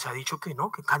 que les ha dicho que no,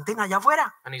 que canten allá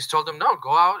afuera. And he's told them, no,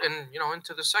 go out and,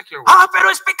 into the secular world. Pero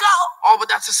es pecado. Oh, but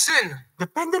that's a sin.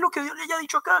 Depende de lo que Dios le haya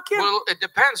dicho a cada quien. Well, it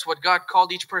depends what God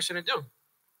called each person to do.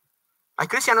 Hay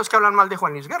cristianos que hablan mal de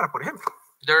Juan Luis Guerra, por ejemplo.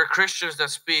 There are Christians that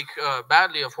speak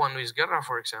badly of Juan Luis Guerra,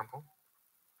 for example.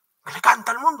 Que le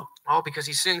canta al mundo. Oh, because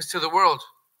he sings to the world.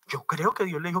 Yo creo que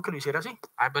Dios le dijo que lo hiciera así.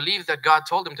 I believe that God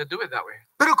told him to do it that way.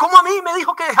 Pero ¿cómo a mí me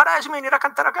dijo que dejara eso y me viniera a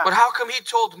cantar acá? But how come he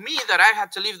told me that I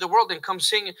had to leave the world and come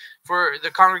sing for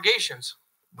the congregations?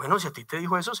 Bueno, si a ti te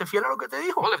dijo eso, sé fiel a lo que te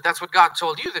dijo. Well, if that's what God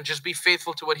told you, then just be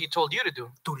faithful to what he told you to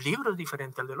do. Tu libro es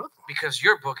diferente al del otro. Because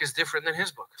your book is different than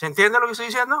his book. ¿Se entiende lo que estoy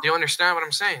diciendo? Do you understand what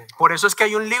I'm saying? Por eso es que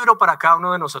hay un libro para cada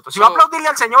uno de nosotros. Si va a So, aplaudirle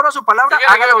al Señor o a su palabra, If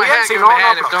you're gonna hágalo give him a bien, hand, si give no, him a no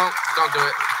hand. If aplaude. don't do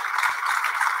it.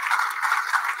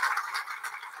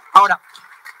 Ahora,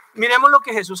 miremos lo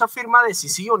que Jesús afirma de si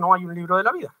sí o no hay un libro de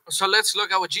la vida. So let's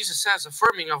look at what Jesus says,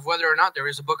 affirming of whether or not there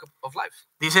is a book of life.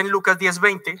 Dice en Lucas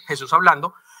 10:20, Jesús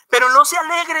hablando, pero no se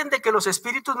alegren de que los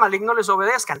espíritus malignos les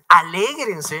obedezcan,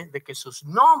 alégrense de que sus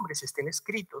nombres estén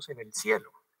escritos en el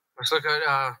cielo. Let's look at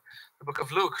the book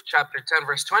of Luke, chapter 10,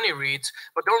 verse 20 reads,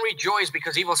 but don't rejoice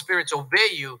because evil spirits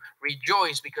obey you.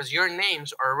 Rejoice because your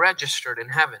names are registered in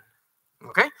heaven.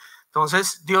 ¿Ok?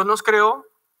 Entonces, Dios nos creó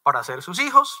para ser sus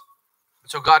hijos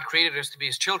So God created us to be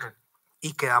his children,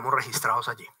 y quedamos registrados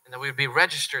allí. and that we would be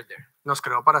registered there. Nos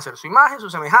creó para hacer su imagen, su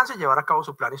semejanza y llevar a cabo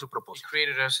su plan y su He propósito.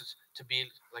 created us to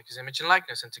be like his image and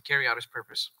likeness and to carry out his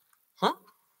purpose.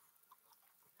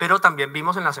 Pero también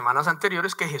vimos en las semanas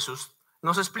anteriores que Jesús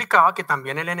nos explicaba que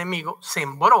también el enemigo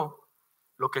sembró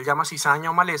lo que él llama cizaña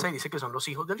o maleza y dice que son los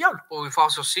hijos del diablo. Well, we've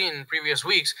also seen in previous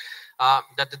weeks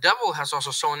that the devil has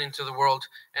also sown into the world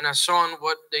and has sown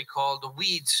what they call the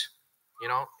weeds,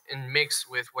 and mixed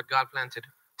with what God planted.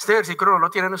 Este versículo no lo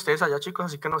tienen ustedes allá, chicos,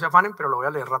 así que no se afanen, pero lo voy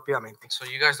a leer rápidamente. So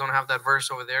you guys don't have that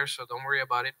verse over there, so don't worry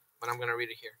about it, but I'm going to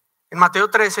read it here. En Mateo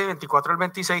 13, 24 al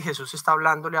 26, Jesús está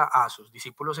hablándole a sus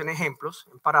discípulos en ejemplos,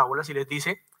 en parábolas, y les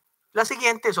dice, la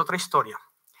siguiente es otra historia.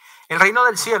 El reino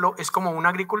del cielo es como un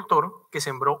agricultor que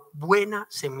sembró buena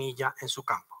semilla en su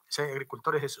campo. Ese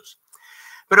agricultor es Jesús.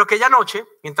 Pero aquella noche,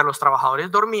 mientras los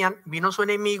trabajadores dormían, vino su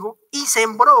enemigo y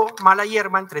sembró mala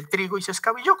hierba entre el trigo y se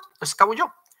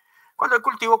escabulló. Cuando el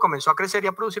cultivo comenzó a crecer y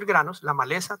a producir granos, la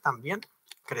maleza también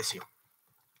creció.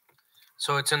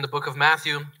 So it's in the book of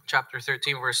Matthew, chapter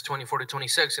 13, verse 24 to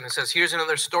 26, and it says, here's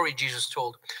another story Jesus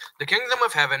told. The kingdom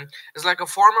of heaven is like a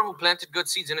farmer who planted good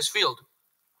seeds in his field.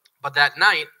 But that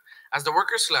night, as the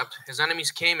workers slept, his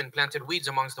enemies came and planted weeds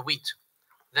amongst the wheat,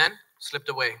 then slipped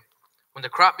away. When the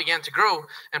crop began to grow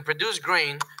and produce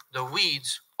grain, the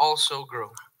weeds also grew.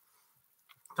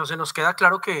 Entonces nos queda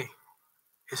claro que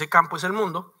ese campo es el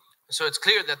mundo, So it's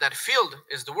clear that that field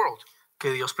is the world,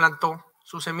 que Dios plantó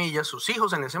sus semillas, sus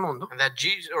hijos en ese mundo, and that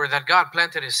Jesus, or that God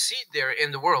planted his seed there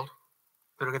in the world,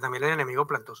 pero que también el enemigo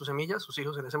plantó sus semillas, sus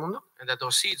hijos en ese mundo. and that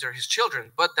those seeds are his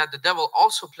children, but that the devil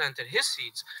also planted his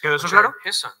seeds, ¿Quedó eso which are claro?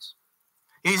 his sons.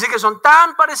 Y dice que son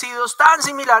tan parecidos, tan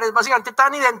similares, básicamente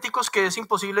tan idénticos que es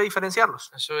imposible diferenciarlos.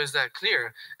 And so is that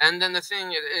clear? And then the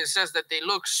thing, it says that they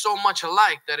look so much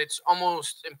alike that it's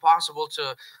almost impossible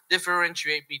to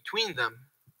differentiate between them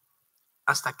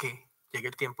Hasta que llegue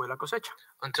el tiempo de la cosecha.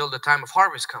 until the time of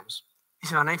harvest comes. Y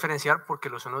se van a diferenciar porque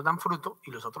los unos dan fruto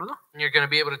y los otros no. And you're going to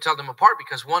be able to tell them apart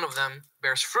because one of them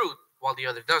bears fruit while the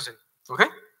other doesn't. ¿Ok?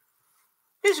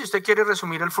 Y si usted quiere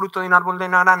resumir el fruto de un árbol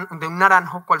de un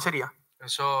naranjo, ¿cuál sería? And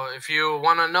so if you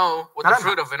want to know what the Naranja.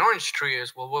 fruit of an orange tree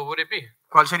is, well, what would it be?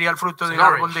 ¿Cuál sería el fruto de Es un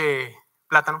un árbol orange. de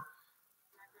plátano?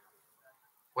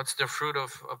 What's the fruit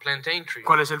of a plantain tree?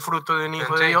 ¿Cuál es el fruto de un hijo de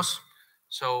Plantain. Dios?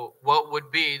 So what would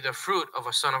be the fruit of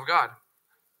a son of God?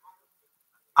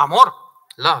 Amor,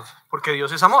 Love, porque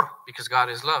Dios es amor. because God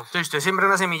is love. Entonces, usted siembra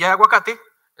una semilla de aguacate,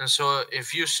 And so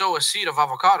if you sow a seed of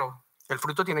avocado, el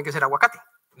fruto tiene que ser aguacate.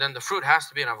 then the fruit has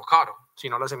to be an avocado. Si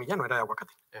no, la semilla no era de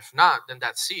aguacate. If not, then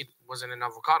that seed wasn't an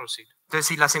avocado seed. Entonces,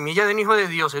 si la semilla de un hijo de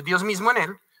Dios es Dios mismo en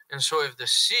él, And so if the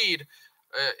seed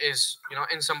is,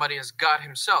 in somebody as God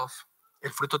himself,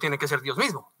 el fruto tiene que ser Dios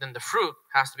mismo. then the fruit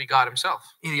has to be God himself.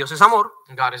 Y Dios es amor,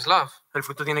 And God is love. el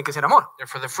fruto tiene que ser amor.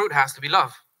 Therefore, the fruit has to be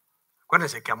love.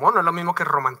 Acuérdense que amor no es lo mismo que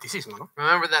romanticismo, ¿no?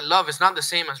 Remember that love is not the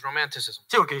same as romanticism.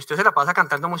 Sí, porque si usted se la pasa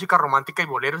cantando música romántica y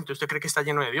boleros, entonces usted cree que está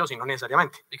lleno de Dios y no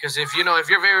necesariamente. Because if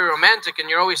you're very romantic and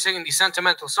you're always singing these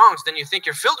sentimental songs, then you think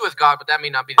you're filled with God, but that may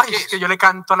not be the Ay, es case. que yo le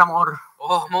canto al amor.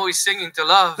 Oh, I'm always singing to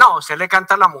love. No, usted le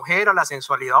canta a la mujer, a la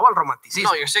sensualidad o al romanticismo.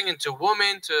 No, you're singing to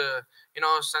woman, to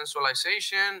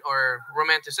sensualization or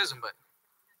romanticism, but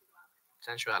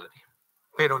sensuality.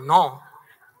 Pero no,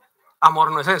 amor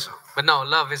no es eso. But no,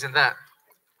 love isn't that.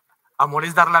 Amor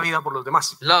es dar la vida por los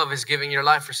demás. Love is giving your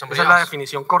life for somebody Esa es la else.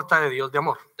 definición corta de Dios de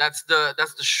amor. That's the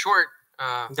short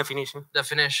Definition.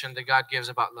 definition that God gives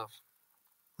about love.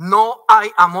 No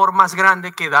hay amor más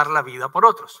grande que dar la vida por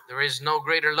otros. There is no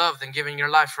greater love than giving your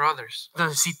life for others.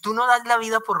 Entonces, si tú no das la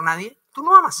vida por nadie, tú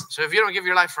no amas. So if you don't give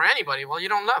your life for anybody, well, you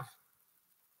don't love.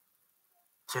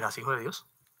 ¿Serás hijo de Dios?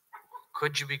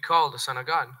 Could you be called a son of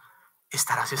God?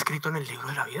 ¿Estarás escrito en el libro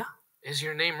de la vida? Is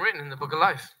your name written in the book of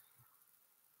life?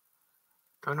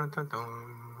 Tun, tun,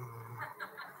 tun.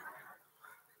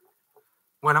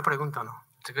 Buena pregunta, ¿no?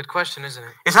 It's a good question, isn't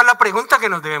it? Esa es la pregunta que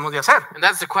nos debemos de hacer. And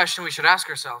that's the question we should ask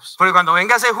ourselves. Porque cuando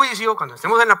venga ese juicio, cuando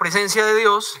estemos en la presencia de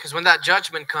Dios, Because when that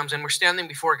judgment comes and we're standing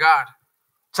before God,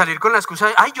 salir con la excusa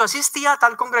de, ay, yo asistía a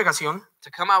tal congregación, to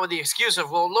come out with the excuse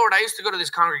of, well, Lord, I used to go to this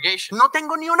congregation. no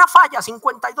tengo ni una falla,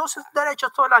 52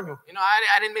 derechos todo el año.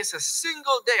 I didn't miss a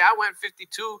single day. I went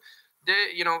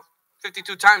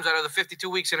 52 times out of the 52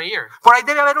 weeks in a year. Por ahí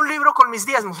debe haber un libro con mis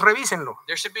diezmos, revísenlo.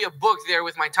 There should be a book there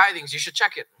with my tithings. You should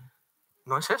check it.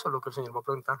 No es eso lo que el Señor va a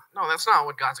preguntar. No, that's not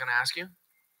what God's going to ask you.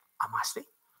 ¿Amaste?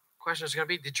 Question is going to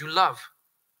be, did you love?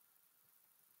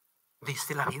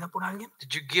 ¿Diste la vida por alguien? Did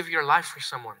you give your life for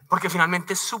someone? Porque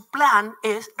finalmente su plan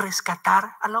es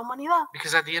rescatar a la humanidad.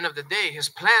 Because at the end of the day, his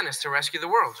plan is to rescue the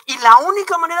world. Y la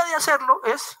única manera de hacerlo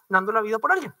es dando la vida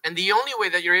por alguien. And the only way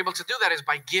that you're able to do that is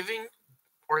by giving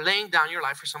or laying down your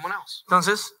life for someone else.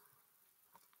 Entonces,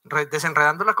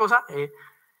 desenredando la cosa,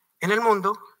 en el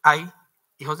mundo hay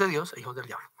hijos de Dios e hijos del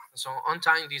diablo. So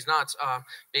untying these knots,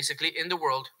 basically in the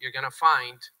world, you're going to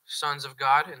find sons of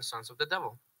God and sons of the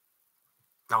devil.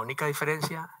 La única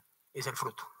diferencia es el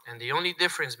fruto. And the only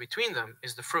difference between them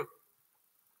is the fruit.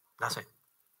 That's it.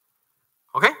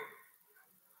 ¿Ok?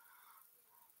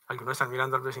 Algunos están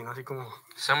mirando al vecino así como...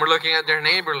 Some were looking at their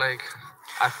neighbor like,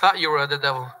 I thought you were the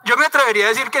devil. Yo me atrevería a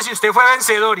decir que si usted fue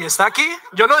vencedor y está aquí,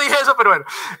 yo no dije eso, pero bueno.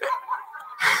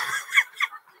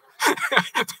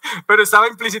 Pero estaba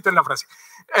implícito en la frase.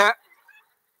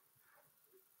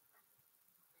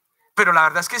 Pero la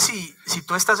verdad es que si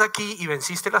tú estás aquí y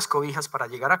venciste las cobijas para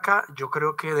llegar acá, yo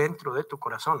creo que dentro de tu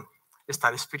corazón está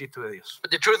el Espíritu de Dios.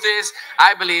 But the truth is,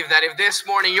 I believe that if this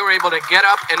morning you're able to get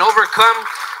up and overcome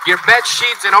your bed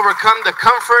sheets and overcome the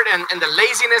comfort and the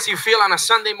laziness you feel on a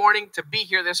Sunday morning to be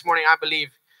here this morning, I believe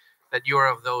that you are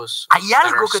of those Hay that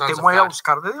are algo que te sons of mueve a God.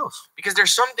 buscar de Dios. Because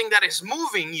there's something that is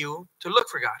moving you to look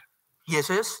for God. Y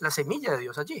esa es la semilla de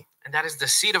Dios allí. And that is the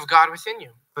seed of God within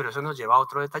you. Pero eso nos lleva a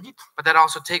otro detallito. But that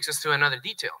also takes us to another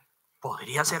detail.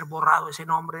 ¿Podría ser borrado ese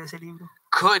nombre de ese libro?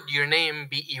 Could your name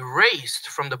be erased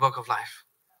from the book of life?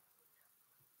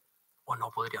 ¿O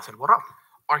no podría ser borrado?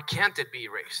 Or can't it be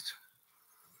erased?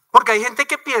 Porque hay gente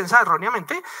que piensa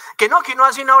erróneamente que uno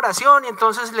hace una oración y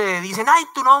entonces le dicen, ay,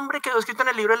 tu nombre quedó escrito en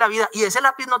el libro de la vida y ese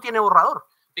lápiz no tiene borrador.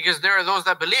 Because there are those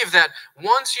that believe that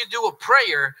once you do a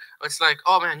prayer, it's like,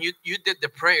 oh man, you did the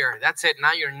prayer. That's it.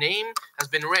 Now your name has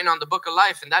been written on the book of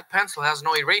life and that pencil has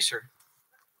no eraser.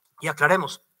 Y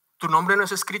aclaremos, tu nombre no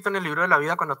es escrito en el libro de la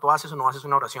vida cuando tú haces o no haces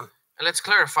una oración. And let's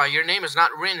clarify, your name is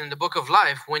not written in the book of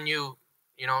life when you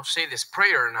say this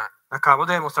prayer or not. Acabamos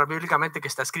de demostrar bíblicamente que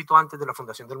está escrito antes de la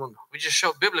fundación del mundo. We just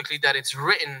show biblically that it's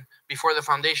written before the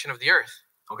foundation of the earth,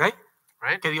 ¿Ok?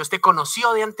 right? Que Dios te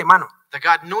conoció de antemano. That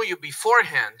God knew you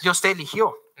beforehand, Dios te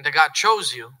eligió. and that God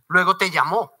chose you, Luego te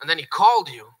llamó. and then He called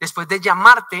you. Después de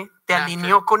llamarte, te After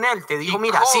alineó con Él. Te dijo, he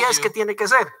mira, así called es you, que tiene que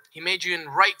ser. He made you in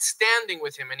right standing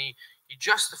with Him, and He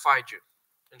justified you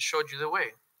and showed you the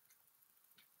way.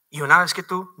 Y una vez que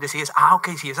tú decides, ok,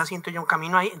 si es así, entonces yo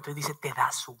camino ahí, entonces dice, te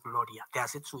da su gloria, te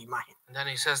hace su imagen. And then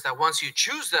He says that once you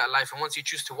choose that life and once you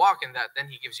choose to walk in that, then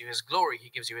He gives you His glory, He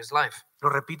gives you His life. Lo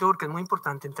repito porque es muy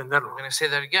importante entenderlo. I'm going to say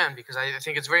that again because I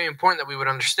think it's very important that we would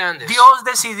understand this. Dios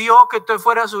decidió que tú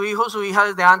fueras su hijo o su hija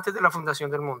desde antes de la fundación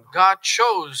del mundo. God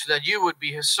chose that you would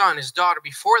be His son, His daughter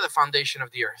before the foundation of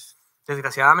the earth.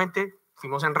 Desgraciadamente,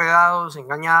 fuimos enredados,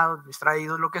 engañados,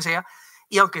 distraídos, lo que sea.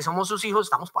 Y aunque somos sus hijos,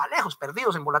 estamos para lejos,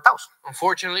 perdidos, embolatados.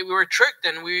 Unfortunately, we were tricked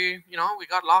and we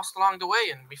got lost along the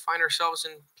way and we find ourselves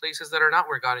in places that are not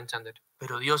where God intended.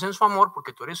 Pero Dios en su amor,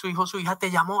 porque tú eres su hijo o su hija, te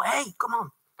llamó, hey, come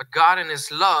on. But God in His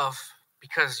love,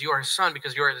 because you are His son,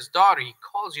 because you are His daughter, He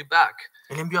calls you back.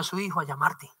 Él envió a su hijo a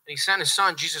llamarte. And He sent His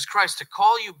son, Jesus Christ, to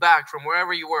call you back from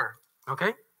wherever you were. ¿Ok?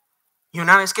 Y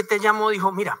una vez que te llamó,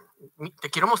 dijo, mira, te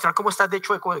quiero mostrar cómo estás de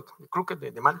chueco, de crooked,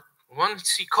 de mal.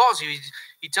 Once He calls you,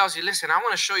 He tells you, listen, I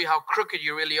want to show you how crooked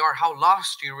you really are, how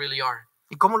lost you really are.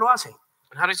 ¿Y cómo lo hace?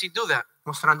 And how does He do that?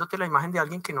 Mostrándote la imagen de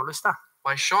alguien que no lo está,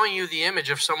 By showing you the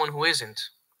image of someone who isn't,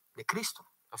 de Cristo.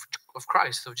 of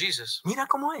Christ, of Jesus. Mira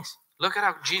cómo es. Look at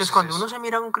how Jesus Entonces, cuando is. uno se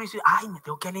mira con Cristo, ay, me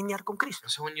tengo que alinear con Cristo.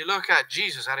 So when you look at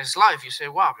Jesus, at His life, you say,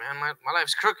 wow, man, my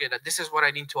life's crooked. This is what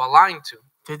I need to align to.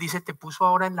 Entonces dice, te puso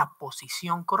ahora en la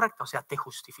posición correcta, o sea, te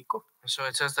justificó. And so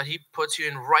it says that He puts you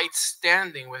in right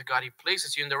standing with God. He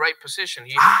places you in the right position.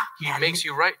 He me makes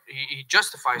you right. He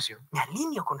justifies you. Me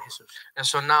alineo con Jesús. And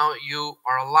so now you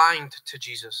are aligned to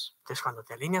Jesus. Entonces, cuando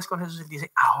te alineas con Jesús, Él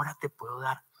dice, ahora te puedo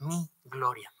dar mi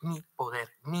gloria, mi poder,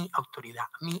 mi autoridad,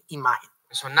 mi imagen.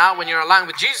 And so now when you're aligned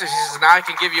with Jesus, He says, now I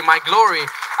can give you my glory.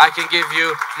 I can give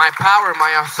you my power,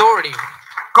 my authority.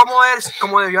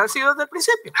 Como debió haber sido desde el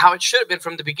principio. How it should have been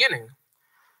from the beginning.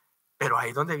 Pero ahí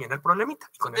es donde viene el problemita.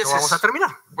 Y con This eso vamos a is- terminar.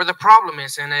 Where the problem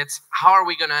is, and it's how are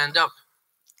we going to end up?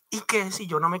 ¿Y qué si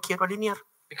yo no me quiero alinear?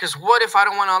 Because what if I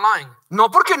don't want to align? No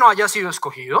porque no haya sido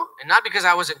escogido, And not because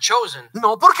I wasn't chosen,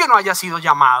 no porque no haya sido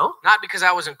llamado, not because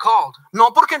I wasn't called,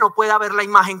 no porque no pueda ver la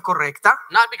imagen correcta,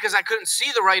 not because I couldn't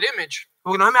see the right image.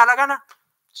 porque no se me da la gana.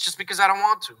 It's just because I don't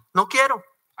want to. No quiero,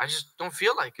 I just don't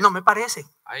feel like it. no me parece,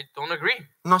 I don't agree.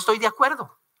 no estoy de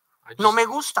acuerdo, I no just, me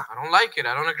gusta. I don't like it.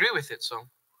 I don't agree with it. So,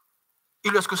 Y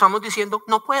lo excusamos diciendo,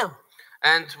 no puedo.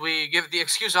 and we give the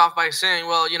excuse off by saying,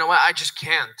 well, you know what? I just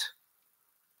can't.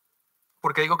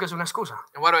 Porque digo que es una excusa.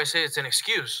 And why do I say it's an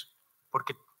excuse?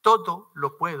 Porque todo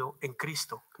lo puedo en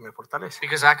Cristo que me fortalece.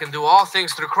 Because I can do all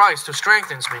things through Christ who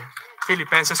strengthens me.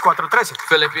 Filipenses 4:13.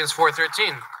 Philippians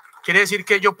 4:13. ¿Quiere decir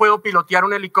que yo puedo pilotear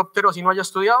un helicóptero así no haya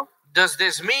estudiado? Does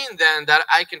this mean then that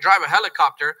I can drive a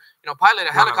helicopter, pilot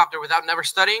a No, no. helicopter without never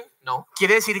studying? No.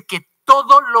 Quiere decir que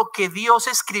todo lo que Dios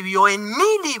escribió en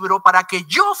mi libro para que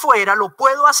yo fuera, lo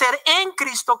puedo hacer en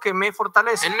Cristo que me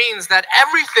fortalece. It means that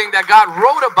everything that God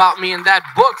wrote about me in that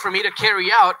book for me to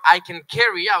carry out, I can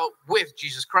carry out with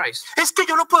Jesus Christ. Es que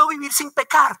yo no puedo vivir sin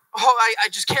pecar. Oh, I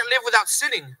just can't live without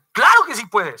sinning. Claro que sí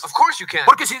puedes. Of course you can.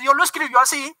 Porque si Dios lo escribió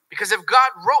así, Because if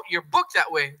God wrote your book that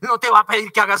way, no te va a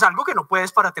pedir que hagas algo que no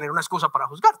puedes para tener una excusa para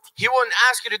juzgarte. He wouldn't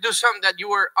ask you to do something that you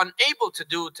were unable to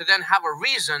do to then have a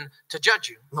reason to judge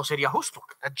you. No sería justo.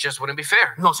 That just wouldn't be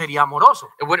fair. No sería amoroso.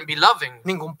 It wouldn't be loving.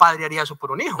 Ningún padre haría eso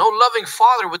por un hijo. No loving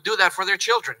father would do that for their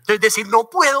children. Es decir, no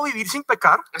puedo vivir sin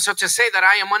pecar And so to say that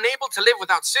I am unable to live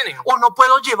without sinning, o no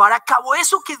puedo llevar a cabo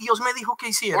eso que Dios me dijo que or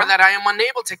hiciera that I am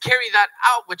unable to carry that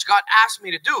out which God asked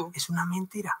me to do, es una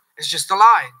mentira. is just a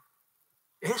lie.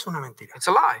 Es una mentira. It's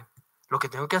a lie. Lo que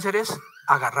tengo que hacer es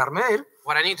agarrarme de él,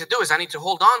 What I need to do is I need to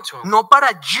hold on to him. no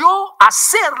para yo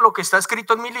hacer lo que está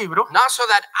escrito en mi libro, Not so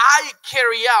that I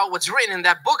carry out what's written in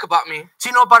that book about me,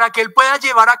 sino para que él pueda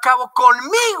llevar a cabo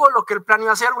conmigo lo que él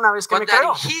planeó hacer una vez que me but that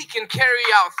creó. he can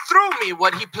carry out through me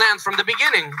what he planned from the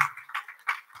beginning.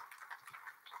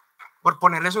 Por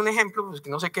ponerles un ejemplo, pues que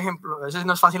no sé qué ejemplo, a veces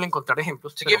no es fácil encontrar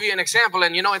ejemplos, To pero give you an example,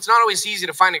 and you know, it's not always easy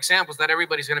to find examples that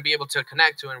everybody's going to be able to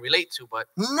connect to and relate to, but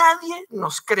nadie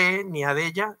nos cree, ni a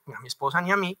ella, ni a mi esposa,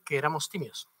 ni a mí, que éramos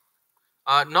tímidos.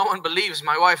 no one believes,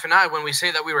 my wife and I, when we say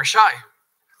that we were shy.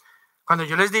 Cuando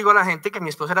yo les digo a la gente que mi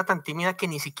esposa era tan tímida que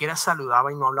ni siquiera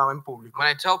saludaba y no hablaba en público, When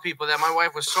I tell people that my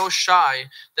wife was so shy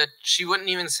that she wouldn't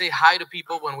even say hi to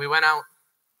people when we went out,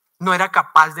 no era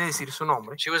capaz de decir su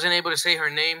nombre, she wasn't able to say her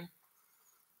name,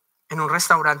 en un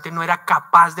restaurante no era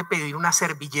capaz de pedir una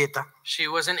servilleta she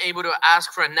wasn't able to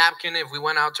ask for a napkin if we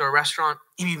went out to a restaurant,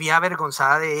 y vivía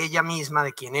avergonzada de ella misma,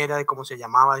 de quién era, de cómo se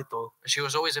llamaba, de todo. she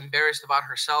was always embarrassed about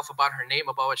herself, about her name,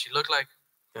 about what she looked like.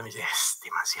 Yo me dice, es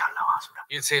demasiado la basura.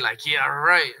 You'd say like, yeah,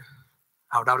 right.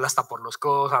 Ahora habla hasta por los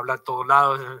codos, habla a todos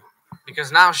lados.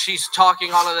 Because now she's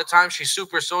talking all of the time. She's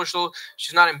super social.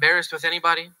 She's not embarrassed with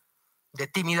anybody. De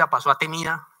tímida pasó a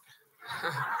temida.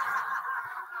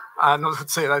 No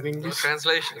sé, era en No inglés.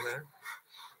 translation, man.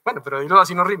 Bueno, pero dilo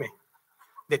así no rime.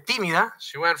 De tímida,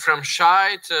 She went from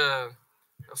shy to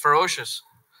ferocious.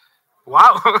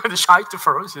 wow, de shy to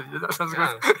ferocious. That sounds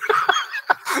Yeah. good.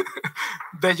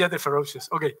 Bella de ferocious,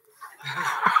 ok.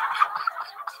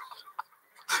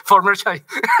 Former shy.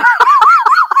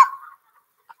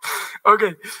 Ok.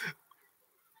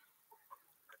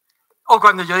 O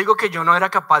cuando yo digo que yo no era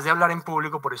capaz de hablar en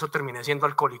público, por eso terminé siendo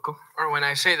alcohólico. Or when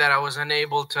I say that I was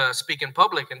unable to speak in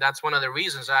public, and that's one of the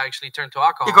reasons I actually turned to Y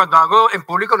alcohol. cuando hago en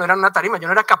público no era una tarima, yo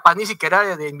no era capaz ni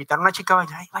siquiera de invitar a una chica a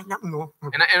bailar. Ay, baila, no.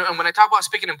 And when I talk about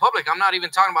speaking in public, I'm not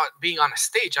even talking about being on a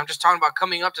stage. I'm just talking about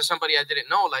coming up to somebody I didn't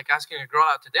know, like asking a girl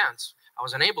out to dance. I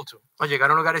was unable to. O llegar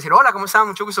a un lugar y decir, hola, ¿cómo estás?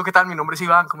 Mucho gusto, ¿qué tal? Mi nombre es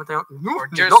Iván, ¿cómo te llamas? No, Or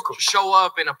ni just loco. show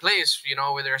up in a place, you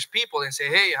know, where there's people and say,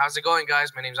 hey, how's it going,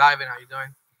 guys? My name's Ivan. How you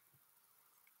doing?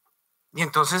 Y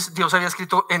entonces Dios había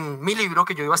escrito en mi libro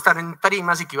que yo iba a estar en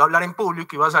tarimas y que iba a hablar en público,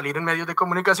 que iba a salir en medios de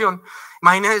comunicación.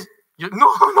 Imagínense, yo,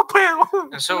 no puedo.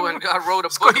 And so when God wrote a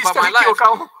book Escogiste about al my life,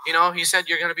 equivocado. you know, he said,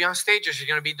 you're going to be on stages, you're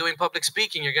going to be doing public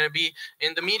speaking, you're going to be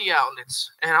in the media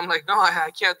outlets. And I'm like, no, I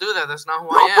can't do that. That's not who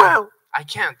No I am. puedo. I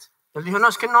can't. Él dijo, no,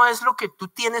 es que no es lo que tú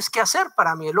tienes que hacer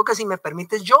para mí, es lo que si me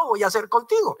permites yo voy a hacer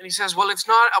contigo. And he says, well, it's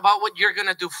not about what you're going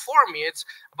to do for me. It's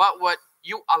about what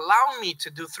you allow me to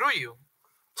do through you.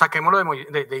 Saquémoslo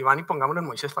de Iván y pongámoslo en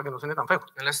Moisés para que no suene tan feo.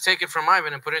 And let's take it from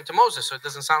Ivan and put it into Moses so it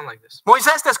doesn't sound like this.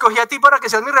 Moisés, te escogí a ti para que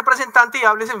seas mi representante y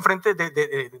hables en frente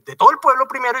de todo el pueblo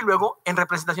primero y luego en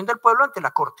representación del pueblo ante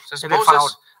la corte, Says, del faraón.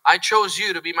 Moses, I chose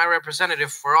you to be my representative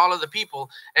for all of the people,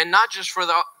 and not just for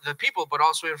the people, but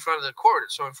also in front of the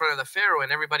court, so in front of the Pharaoh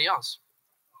and everybody else.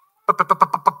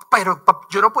 Pero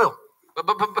yo no puedo.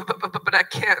 But I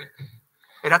can't,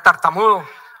 Era tartamudo.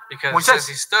 because it Moisés. says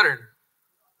he stuttered.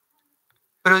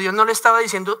 Pero Dios no le estaba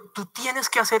diciendo, tú tienes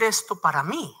que hacer esto para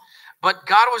mí. But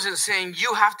God wasn't saying,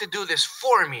 you have to do this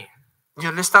for me.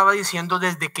 Dios le estaba diciendo,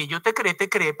 desde que yo te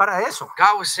creé para eso.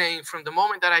 God was saying, from the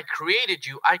moment that I created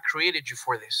you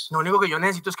for this. Lo único que yo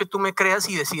necesito es que tú me creas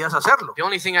y decidas hacerlo. The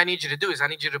only thing I need you to do is I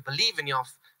need you to believe in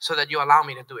yourself so that you allow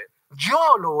me to do it.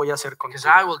 Yo lo voy a hacer Because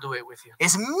contigo. I will do it with you.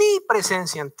 Es mi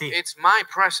presencia en ti. It's my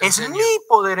presence Es in mi you.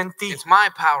 poder en ti It's my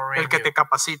power in el que you. te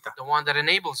capacita. The one that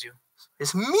enables you.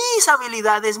 Es mis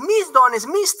habilidades, mis dones,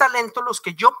 mis talentos los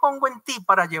que yo pongo en ti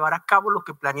para llevar a cabo lo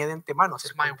que planeé de antemano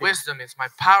hacer It's my contigo. wisdom, it's my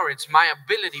power, it's my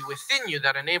ability within you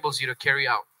that enables you to carry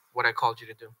out what I called you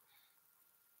to do.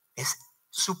 Es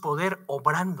su poder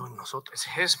obrando en nosotros. It's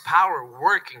His power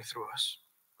working through us.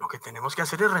 Lo que tenemos que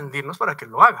hacer es rendirnos para que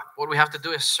Él lo haga. What we have to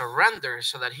do is surrender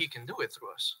so that He can do it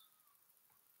through us.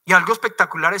 Y algo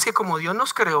espectacular es que como Dios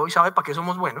nos creó y sabe para qué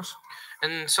somos buenos,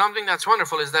 And something that's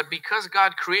wonderful is that because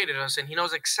God created us and He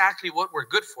knows exactly what we're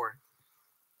good for,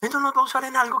 Él no nos va a usar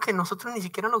en algo que nosotros ni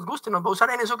siquiera nos guste, nos va a usar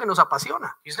en eso que nos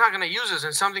apasiona. He's not going to use us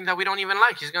in something that we don't even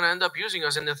like. He's going to end up using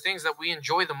us in the things that we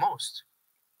enjoy the most.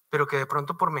 pero que de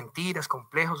pronto por mentiras,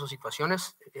 complejos o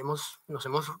situaciones nos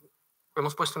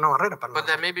hemos puesto una barrera para But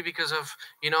that nosotros. maybe because of,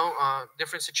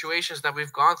 different situations that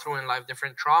we've gone through in life,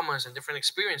 different traumas and different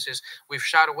experiences, we've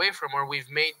shied away from, or we've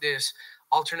made this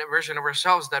alternate version of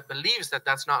ourselves that believes that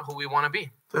that's not who we want to be.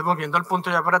 Entonces, volviendo al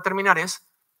punto ya para terminar,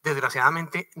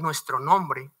 desgraciadamente, nuestro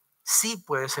nombre sí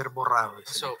puede ser borrado de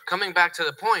ese So libro. coming back to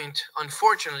the point,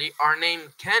 unfortunately, our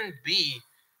name can be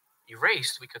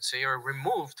erased, we could say, or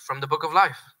removed from the book of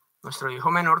life. Nuestro hijo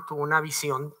menor tuvo una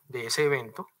visión de ese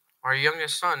evento Our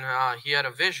youngest son, he had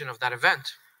a vision of that event.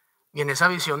 y en esa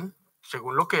visión,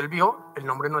 según lo que él vio, el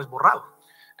nombre no es borrado.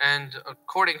 And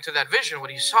according to that vision, what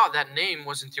he saw, that name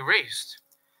wasn't erased.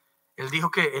 Él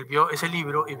dijo que él vio ese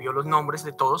libro y vio los nombres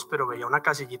de todos, pero veía una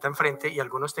casillita enfrente y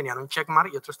algunos tenían un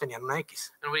checkmark y otros tenían una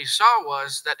X. And what he saw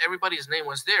was that everybody's name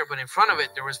was there, but in front of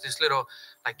it, there was this little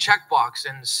like checkbox,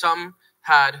 and some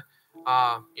had,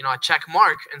 a check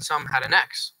mark, and some had an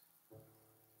X.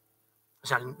 O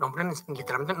sea, el nombre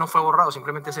literalmente no fue borrado,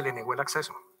 simplemente se le negó el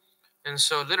acceso. And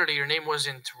so literally your name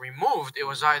wasn't removed. It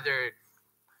was either,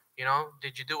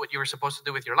 did you do what you were supposed to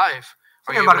do with your life?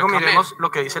 Sin Are you able embargo, to come in? miremos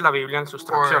lo que dice la Biblia en sus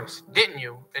Or traducciones. didn't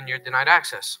you? And you're denied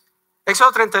access.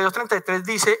 Éxodo 32:33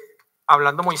 dice,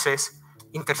 hablando Moisés,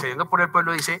 intercediendo por el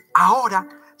pueblo, dice, ahora,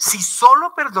 si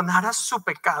solo perdonaras su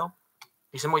pecado,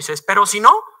 dice Moisés, pero si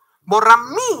no, borra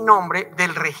mi nombre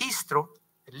del registro,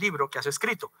 el libro que has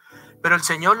escrito. Pero el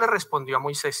Señor le respondió a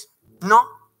Moisés, no,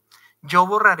 yo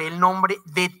borraré el nombre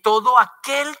de todo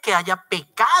aquel que haya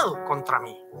pecado contra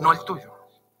mí, no el tuyo.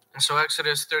 And so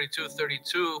Exodus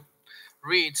 32:32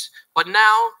 reads, but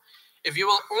now, if you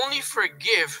will only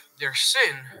forgive their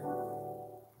sin,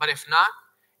 but if not,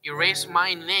 erase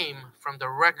my name from the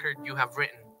record you have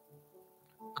written.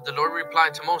 But the Lord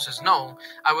replied to Moses, no,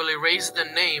 I will erase the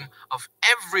name of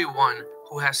everyone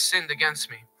who has sinned against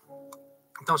me.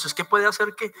 Entonces, ¿qué puede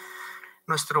hacer que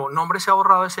nuestro nombre sea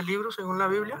borrado de ese libro, según la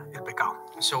Biblia? El pecado.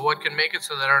 So what can make it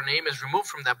so that our name is removed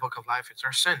from that book of life? It's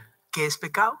our sin. ¿Qué es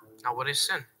pecado? Now, what is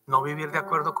sin? No vivir de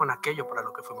acuerdo con aquello para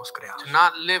lo que fuimos creados. To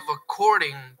not live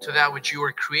according to that which you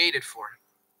were created for.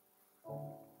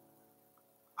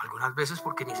 Algunas veces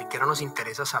porque ni siquiera nos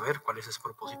interesa saber cuál es ese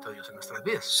propósito de Dios en nuestras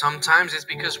vidas. Sometimes it's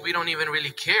because we don't even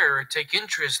really care or take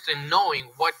interest in knowing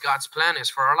what God's plan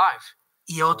is for our life.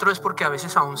 Y otro es porque a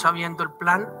veces, aún sabiendo el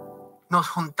plan, nos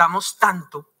juntamos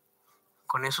tanto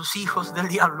con esos hijos del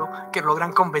diablo que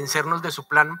logran convencernos de su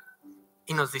plan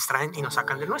y nos distraen y nos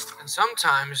sacan del nuestro. And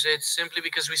sometimes it's simply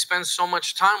because we spend so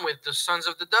much time with the sons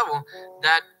of the devil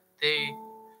that they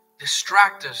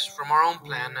distract us from our own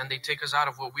plan and they take us out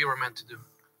of what we were meant to do.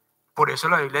 Por eso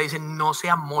la Biblia dice, no se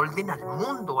amolden al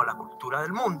mundo o a la cultura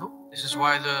del mundo, This is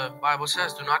why the Bible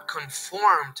says, do not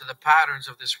conform to the patterns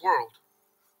of this world,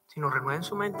 sino renueven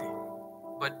su mente.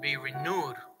 but be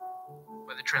renewed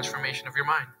by the transformation of your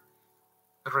mind,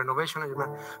 Renovation of your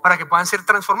mind, para que puedan ser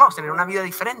transformados, tener una vida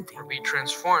diferente. or be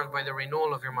transformed by the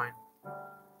renewal of your mind.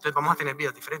 Entonces vamos a tener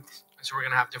vidas diferentes. And so we're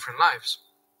going to have different lives.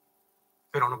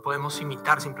 Pero no podemos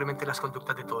imitar simplemente las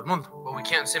conductas de todo el mundo. But we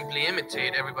can't simply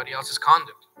imitate everybody else's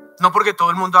conduct. No porque todo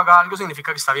el mundo haga algo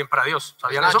significa que está bien para Dios. It's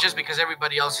 ¿Sabían not eso? just because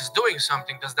everybody else is doing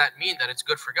something does that mean that it's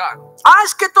good for God. Ah,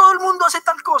 es que todo el mundo hace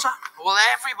tal cosa. Well,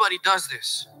 everybody does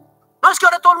this. No, es que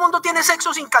ahora todo el mundo tiene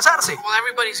sexo sin casarse. Well,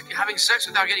 everybody's having sex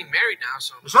without getting married now,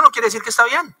 so Eso no quiere decir que está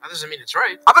bien. that doesn't mean it's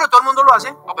right. Ah, pero todo el mundo lo hace.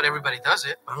 Oh, but everybody does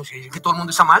it. Bueno, si dice que todo el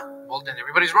mundo está mal Well, then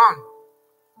everybody's wrong.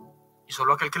 y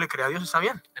solo aquel que le cree a Dios está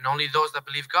bien. And only those that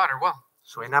believe God are well.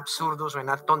 Suena absurdo,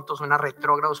 suena tonto, suena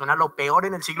retrógrado, suena lo peor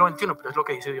en el siglo XXI, pero es lo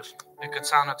que dice Dios. It could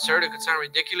sound absurd, it could sound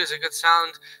ridiculous, it could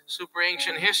sound super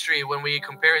ancient history when we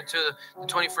compare it to the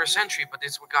 21st century, but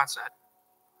it's what God said.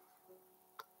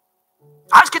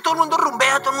 Ah, es que todo el mundo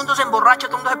rumbea, todo el mundo se emborracha,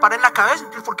 todo el mundo se para en la cabeza,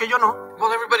 entonces ¿por qué yo no?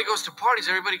 Well, everybody goes to parties,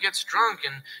 everybody gets drunk,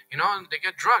 and, they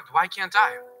get drugged. Why can't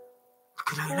I?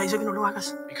 Porque la Biblia dice que no lo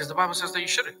hagas. Because the Bible says that you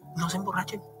shouldn't. No se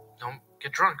emborrachen. Don't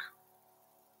get drunk.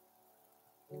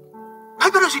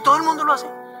 Ay, pero si todo el mundo lo hace.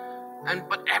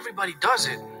 But everybody does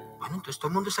it, Bueno, entonces todo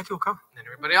el mundo está equivocado. then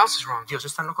everybody else is wrong. Dios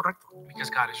está en lo correcto. Because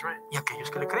God is right. Y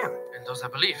aquellos que le crean. And those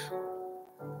that believe.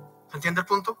 ¿Se entiende el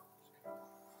punto?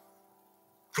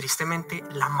 Tristemente,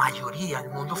 la mayoría, el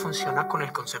mundo funciona con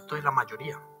el concepto de la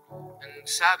mayoría. And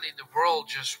sadly, the world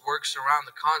just works around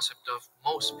the concept of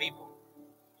most people.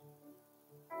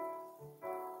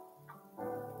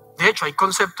 De hecho, hay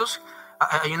conceptos,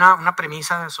 hay una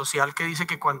premisa social que dice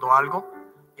que cuando algo,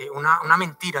 una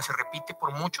mentira se repite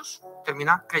por muchos,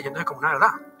 termina creyéndose como una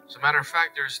verdad. As a matter of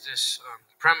fact, there's this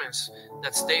premise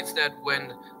that states that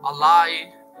when a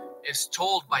lie is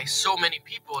told by so many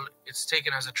people, it's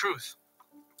taken as a truth.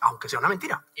 aunque sea una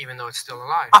mentira. even though it's still a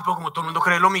lie. Pero como todo el mundo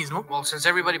cree lo mismo, Well, since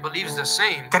everybody believes the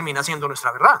same, termina siendo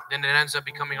nuestra verdad. then it ends up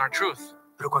becoming our truth.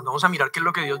 Pero cuando vamos a mirar qué es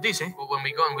lo que Dios dice, But when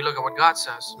we go and we look at what God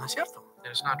says, no es cierto.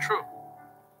 then it's not true.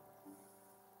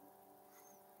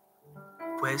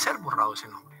 Puede ser borrado ese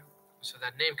nombre. So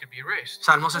that name could be erased.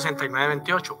 Salmo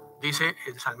 69:28 dice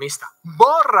el salmista: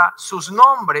 borra sus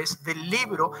nombres del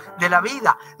libro de la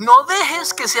vida. No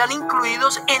dejes que sean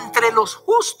incluidos entre los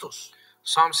justos.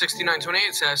 Psalm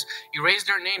 69:28 says, erase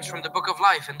their names from the book of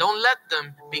life and don't let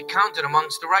them be counted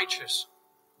amongst the righteous.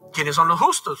 ¿Quiénes son los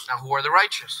justos? Now, who are the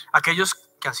righteous? Aquellos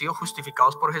que han sido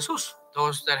justificados por Jesús.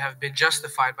 Those that have been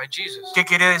justified by Jesus. ¿Qué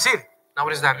quiere decir? Now, what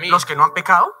does that mean? Los que no han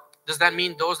pecado, Does that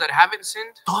mean those that haven't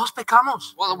sinned? todos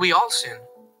pecamos. Well, we all sin.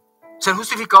 Ser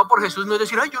justificado por Jesús no es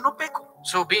decir, ay, yo no peco.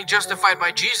 So being justified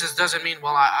by Jesus doesn't mean,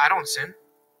 well, I don't sin.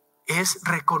 Es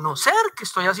reconocer que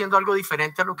estoy haciendo algo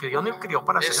diferente a lo que Dios me crió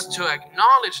para It's hacer to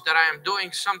acknowledge that I am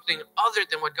doing something other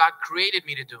than what God created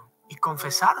me to do y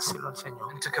confesárselo al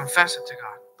Señor and to confess it to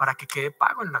God para que quede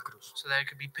pago en la cruz. so that it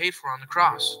could be paid for on the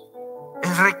cross.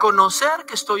 Es reconocer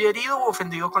que estoy herido o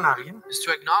ofendido con alguien, Is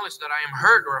to acknowledge that I am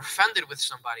hurt or offended with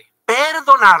somebody.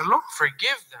 perdonarlo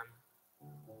Forgive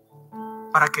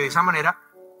them para que de esa manera,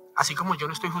 así como yo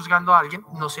no estoy juzgando a alguien,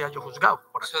 no sea yo juzgado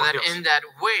por so por that Dios. in that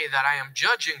way that I am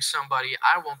judging somebody,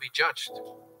 I won't be judged.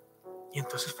 Y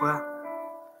entonces pueda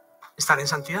estar en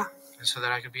santidad. And so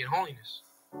that I could be in holiness.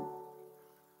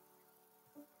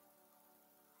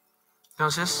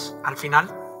 Entonces, al final,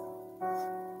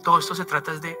 todo esto se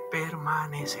trata es de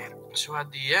permanecer. So at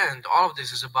the end, all of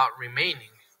this is about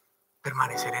remaining.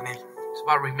 Permanecer en Él, It's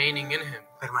about remaining in Him.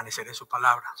 permanecer en su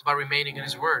palabra. It's about remaining in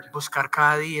His Word. Buscar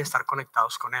cada día estar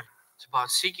conectados con Él. It's about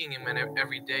seeking Him in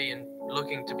every day and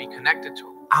looking to be connected to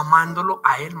Him. Amándolo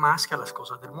a Él más que a las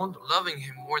cosas del mundo. Loving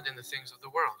Him more than the things of the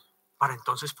world. Para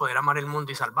entonces poder amar el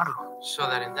mundo y salvarlo. So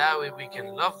that in that way we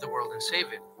can love the world and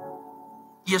save it.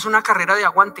 Y es una carrera de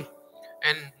aguante,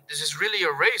 And this is really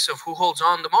a race of who holds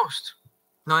on the most.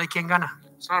 no de quién gana.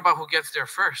 It's not about who gets there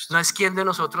first. No es quién de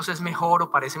nosotros es mejor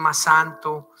o parece más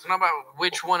santo, It's not about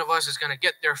which one of us is going to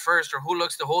get there first or who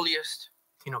looks the holiest.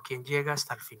 sino quién llega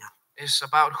hasta el final. It's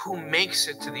about who makes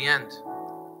it to the end.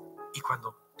 Y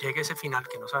cuando llegue ese final,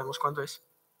 que no sabemos cuándo es,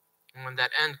 And when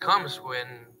that end comes,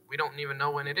 when we don't even know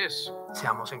when it is,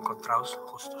 seamos encontrados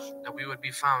justos. that we would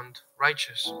be found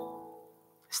righteous,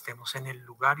 Estemos en el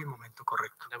lugar y el momento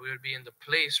correcto, that we would be in the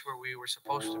place where we were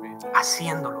supposed to be,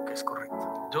 haciendo lo que es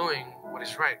correcto. doing what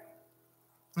is right.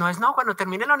 No es no, cuando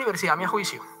termine la universidad me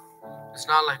ajuicio. It's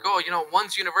not like, oh,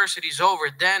 once university's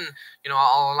over, then,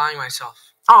 I'll align myself.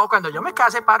 No, cuando yo me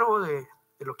case paro de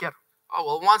bloquear. Oh,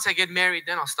 well, once I get married,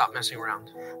 then I'll stop messing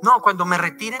around. No, cuando me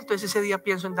retire, entonces ese día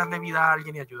pienso en darle vida a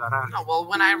alguien y ayudar a No, alguien. well,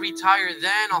 when I retire,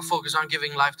 then I'll focus on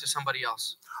giving life to somebody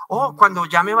else. O cuando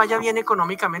ya me vaya bien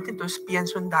económicamente, entonces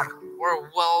pienso en dar.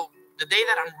 Or, well, the day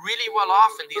that I'm really well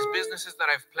off and these businesses that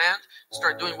I've planned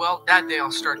start doing well, that day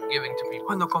I'll start giving to people.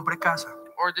 Cuando compre casa,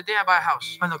 Or the day I buy a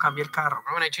house. cuando cambie el carro,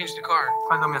 Or when I change the car.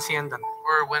 cuando me asciendan,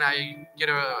 Or when I get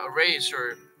a raise.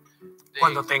 Or they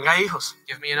cuando tenga hijos,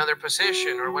 give me another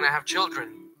position. Or when I have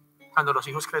children. cuando los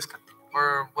hijos crezcan.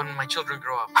 Or when my children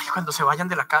grow up. Ay, cuando se vayan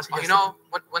de la casa. y Oh, ya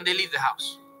está. when they leave the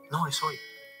house. No, es hoy,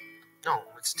 No,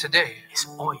 it's today. es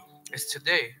hoy, It's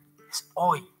today. es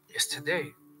hoy. It's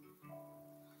today.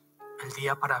 El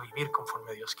día para vivir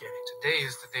conforme Dios quiere. Today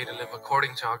is the day to live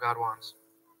according to how God wants.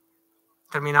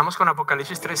 Terminamos con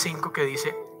Apocalipsis 3:5 que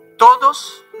dice,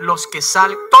 todos los que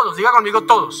salgan, todos, diga conmigo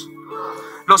todos,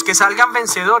 los que salgan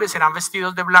vencedores serán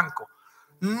vestidos de blanco.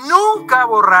 Nunca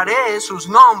borraré sus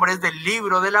nombres del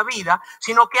libro de la vida,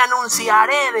 sino que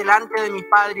anunciaré delante de mi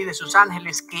Padre y de sus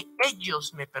ángeles que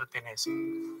ellos me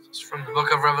pertenecen. It's from the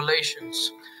book of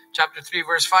Revelations. Chapter 3,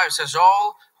 verse 5 says,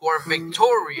 all who are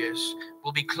victorious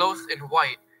will be clothed in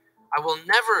white. I will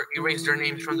never erase their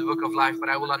names from the book of life, but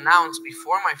I will announce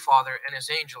before my Father and his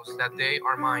angels that they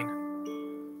are mine.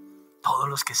 Todos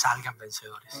los que salgan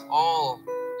vencedores, All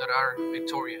that are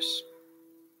victorious.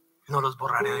 no los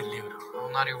borraré del libro. I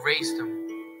will not erase them.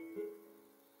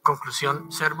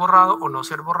 Conclusión, ser borrado o no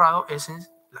ser borrado es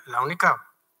la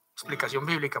única explicación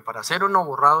bíblica para ser o no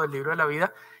borrado del libro de la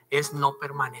vida es no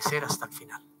permanecer hasta el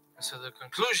final. So the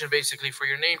conclusion basically for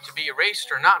your name to be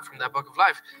erased or not from that book of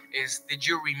life is, did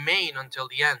you remain until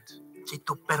the end? Si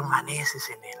tú permaneces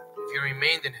en Él. If you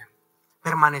remained in him.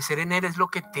 Permanecer en Él es lo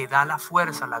que te da la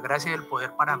fuerza, la gracia y el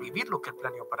poder para vivir lo que Él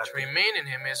planeó para To ti. remain in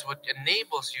him is what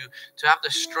enables you to have the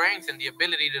strength and the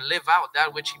ability to live out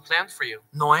that which he planned for you.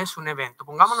 No es un evento.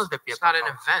 Pongámonos de pie. It's por not an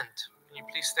favor. event. Can you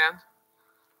please stand?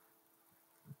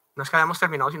 No es que hayamos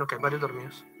terminado, sino que hay varios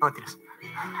dormidos. No mentiras.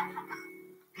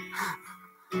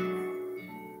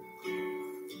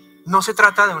 No se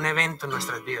trata de un evento en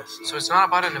nuestras vidas. So it's not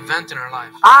about an event in our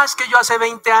life. Es que yo hace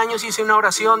 20 años hice una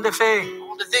oración de fe.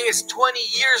 Well, the thing is, 20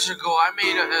 years ago, I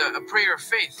made a prayer of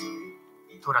faith.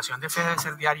 Tu oración de fe debe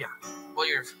ser diaria. Well,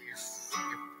 your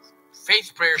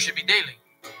faith prayer should be daily.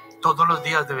 Todos los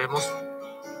días debemos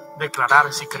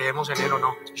declarar si creemos en Él o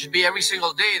no. It should be every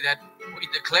single day that we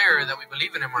declare that we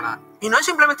believe in Him or not. Y no es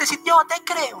simplemente decir yo te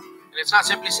creo, And it's not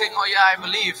simply saying, oh yeah, I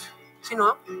believe.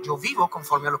 sino yo vivo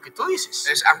conforme a lo que tú dices.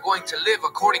 It's I'm going to live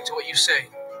according to what you say.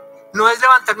 No es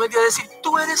levantarme un día y decir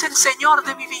tú eres el Señor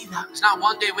de mi vida. It's not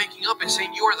one day waking up and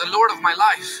saying, you are the Lord of my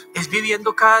life. Es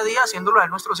viviendo cada día haciéndolo a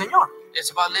nuestro Señor. It's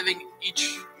about living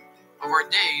each of our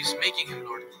days, making Him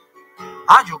Lord.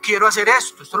 Yo quiero hacer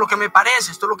esto es lo que me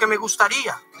parece, esto es lo que me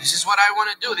gustaría. This is what I want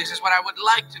to do. This is what I would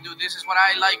like to do. This is what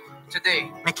I like today.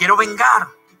 Me quiero vengar.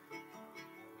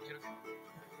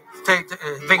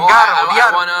 Vengar,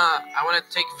 odiar. I wanna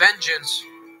take vengeance.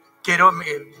 Quiero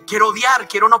odiar,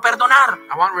 quiero no perdonar.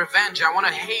 I want revenge. I want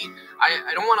to hate.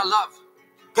 I don't want to love.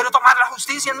 Quiero tomar la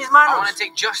justicia en mis I want manos. to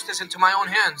take justice into my own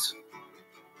hands.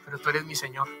 Pero tú eres mi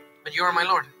Señor. But you are my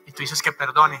Lord. Y tú dices que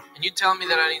perdone, And you tell me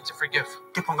that I need to forgive.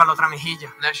 que ponga la otra mejilla,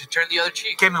 And that I should turn the other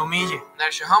cheek. que me humille. And that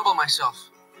I should humble myself.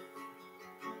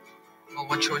 Well,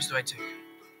 what choice do I take?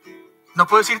 No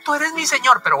puedo decir tú eres mi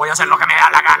Señor, pero voy a hacer lo que me da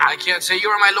la gana. I can't say you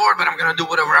are my Lord, but I'm going to do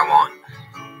whatever I want.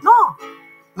 No,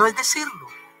 no es decirlo.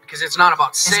 Because it's not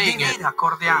about Es saying it. vivir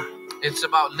acorde a. It's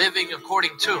about living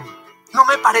according to. No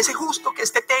me parece justo que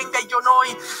este tenga y yo no,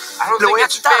 y I don't lo think voy a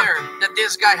it's quitar. fair that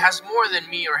this guy has more than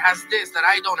me or has this that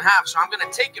I don't have, so I'm going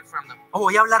to take it from them. O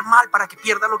voy a hablar mal para que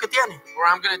pierda lo que tiene. Or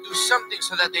I'm going to do something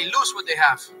so that they lose what they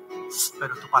have.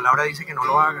 Pero tu palabra dice que no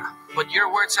lo haga, But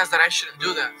your word says that I shouldn't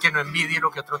do that. que no envidie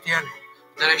lo que otro tiene,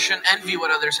 That I shouldn't envy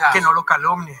what others have. que no lo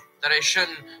calumnie, That I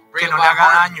shouldn't bring que no le about haga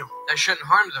harm. daño. That I shouldn't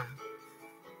harm them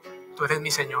Tú eres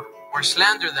mi Señor, or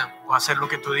slander them. voy a hacer lo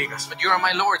que tú digas. But you are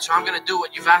my Lord, so I'm going to do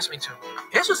what you've asked me to.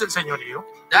 Eso es el señorío.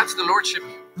 That's the Lordship.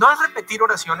 No es repetir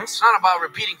oraciones, It's not about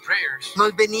repeating prayers. no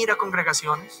es venir a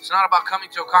congregaciones. It's not about coming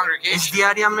to a Es congregation.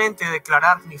 diariamente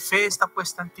declarar mi fe está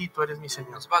puesta en ti, tú eres mi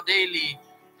Señor. It's about daily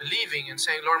believing and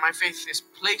saying, Lord, my faith is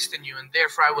placed in you, and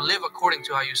therefore I will live according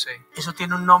to how you say. Eso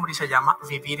tiene un nombre y se llama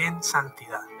vivir en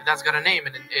santidad. And that's got a name,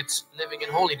 and it's living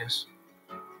in holiness.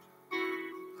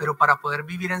 Pero para poder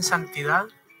vivir en santidad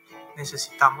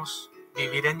necesitamos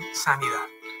vivir en sanidad.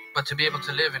 But to be able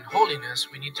to live in holiness,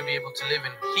 we need to be able to live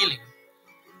in healing.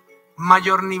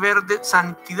 Mayor nivel de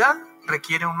santidad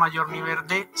requiere un mayor nivel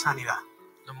de sanidad.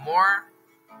 The more,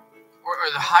 or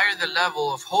the higher the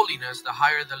level of holiness, the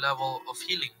higher the level of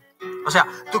healing. O sea,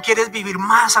 tú quieres vivir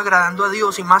más agradando a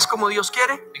Dios y más como Dios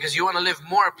quiere, Because you want to live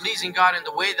more pleasing God in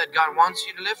the way that God wants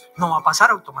you to live. no va a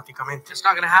pasar automáticamente. It's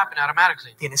not going to happen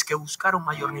automatically. Tienes que buscar un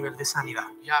mayor nivel de sanidad.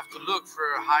 You have to look for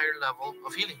a higher level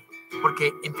of healing.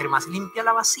 Porque entre más limpia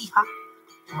la vasija,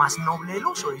 más noble el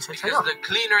uso, dice el Because Señor. the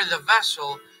cleaner the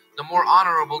vessel, the more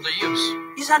honorable the use.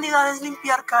 Y sanidad es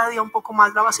limpiar cada día un poco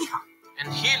más la vasija.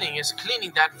 And healing is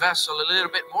cleaning that vessel a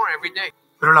little bit more every day.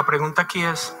 Pero la pregunta aquí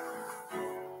es,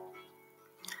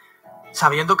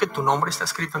 sabiendo que tu nombre está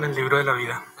escrito en el libro de la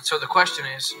vida, So the question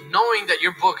is, knowing that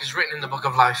your book is written in the book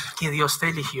of life, que Dios te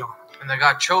eligió and that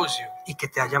God chose you, y que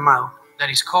te ha llamado, that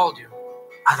He's called you,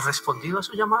 ¿has respondido a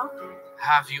su llamado?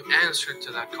 have you answered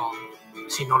to that call?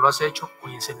 Si no lo has hecho,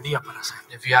 hoy es el día para hacerlo.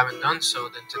 If you haven't done so,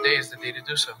 then today is the day to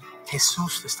do so.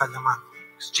 Jesús te está llamando.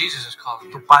 Because Jesus is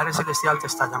calling Tu you. Padre Celestial te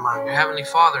está llamando. Your Heavenly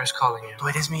Father is calling you. Tú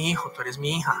eres mi hijo, tú eres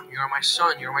mi hija. You are my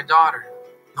son, you are my daughter.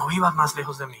 No vivas más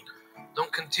lejos de mí.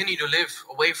 Don't continue to live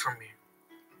away from me,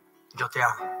 Yo te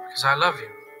amo. because I love you.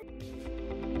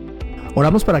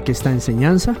 Oramos para que esta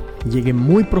enseñanza llegue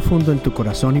muy profundo en tu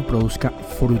corazón y produzca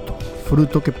fruto,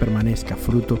 fruto que permanezca,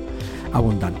 fruto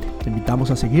abundante. Te invitamos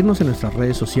a seguirnos en nuestras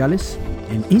redes sociales,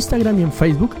 en Instagram y en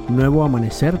Facebook, Nuevo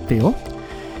Amanecer TO,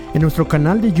 en nuestro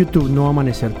canal de YouTube Nuevo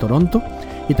Amanecer Toronto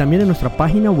y también en nuestra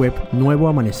página web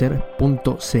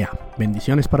nuevoamanecer.ca.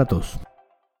 Bendiciones para todos.